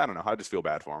 I don't know. I just feel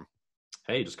bad for them.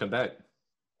 Hey, just come back.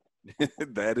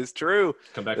 That is true.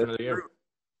 Come back for another year.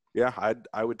 Yeah,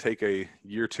 I would take a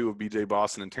year 2 of BJ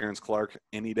Boston and Terrence Clark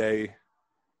any day,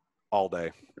 all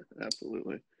day.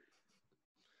 Absolutely.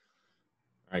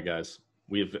 All right, guys,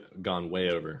 we've gone way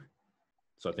over,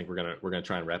 so I think we're gonna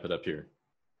try and wrap it up here.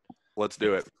 Let's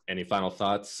do it. Any final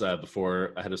thoughts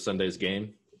before ahead of Sunday's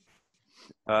game?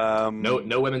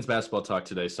 No women's basketball talk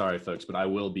today. Sorry, folks, but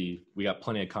we got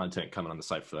plenty of content coming on the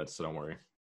site for that, so don't worry.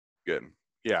 Good.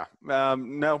 Yeah.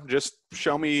 No, just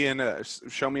show me an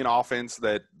offense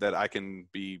that I can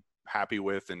be happy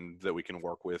with and that we can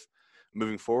work with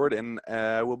moving forward, and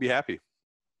we'll be happy.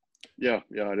 Yeah.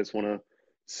 I just want to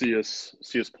see us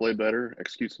play better,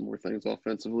 execute some more things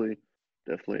offensively,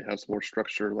 definitely have some more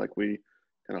structure like we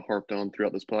kind of harped on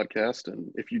throughout this podcast. And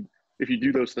if you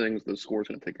do those things, the score's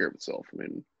going to take care of itself. I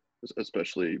mean,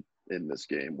 especially in this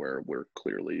game where we're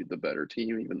clearly the better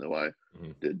team, even though I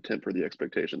did temper the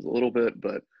expectations a little bit.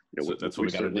 But so that's what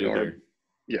we got to do there.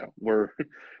 Yeah, we're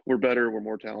better. We're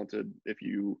more talented. If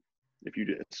you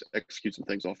just execute some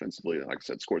things offensively, like I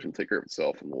said, score's going to take care of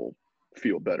itself, and we'll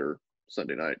feel better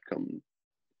Sunday night come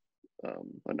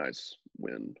a nice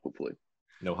win, hopefully.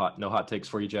 No hot takes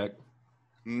for you, Jack?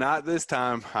 Not this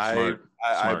time. Smart.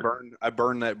 I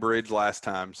burned that bridge last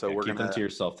time, so we're keep gonna them to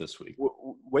yourself this week.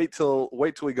 Wait till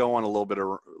we go on a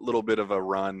little bit of a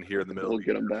run here in the middle. We'll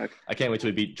get them back. I can't wait till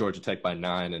we beat Georgia Tech by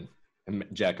 9 and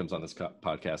Jack comes on this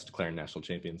podcast declaring national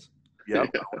champions.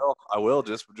 Yep, I will.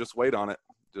 Just wait on it.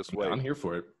 Just wait. I'm here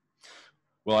for it.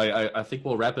 Well, I think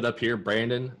we'll wrap it up here.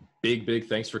 Brandon, big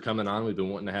thanks for coming on. We've been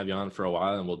wanting to have you on for a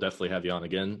while, and we'll definitely have you on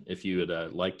again if you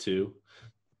would like to.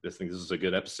 I think this is a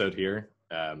good episode here.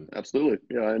 Absolutely.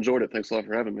 Yeah, I enjoyed it. Thanks a lot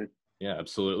for having me. Yeah,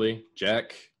 absolutely.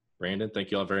 Jack, Brandon,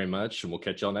 thank you all very much, and we'll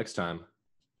catch y'all next time.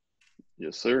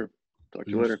 Yes, sir. Talk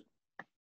to you later.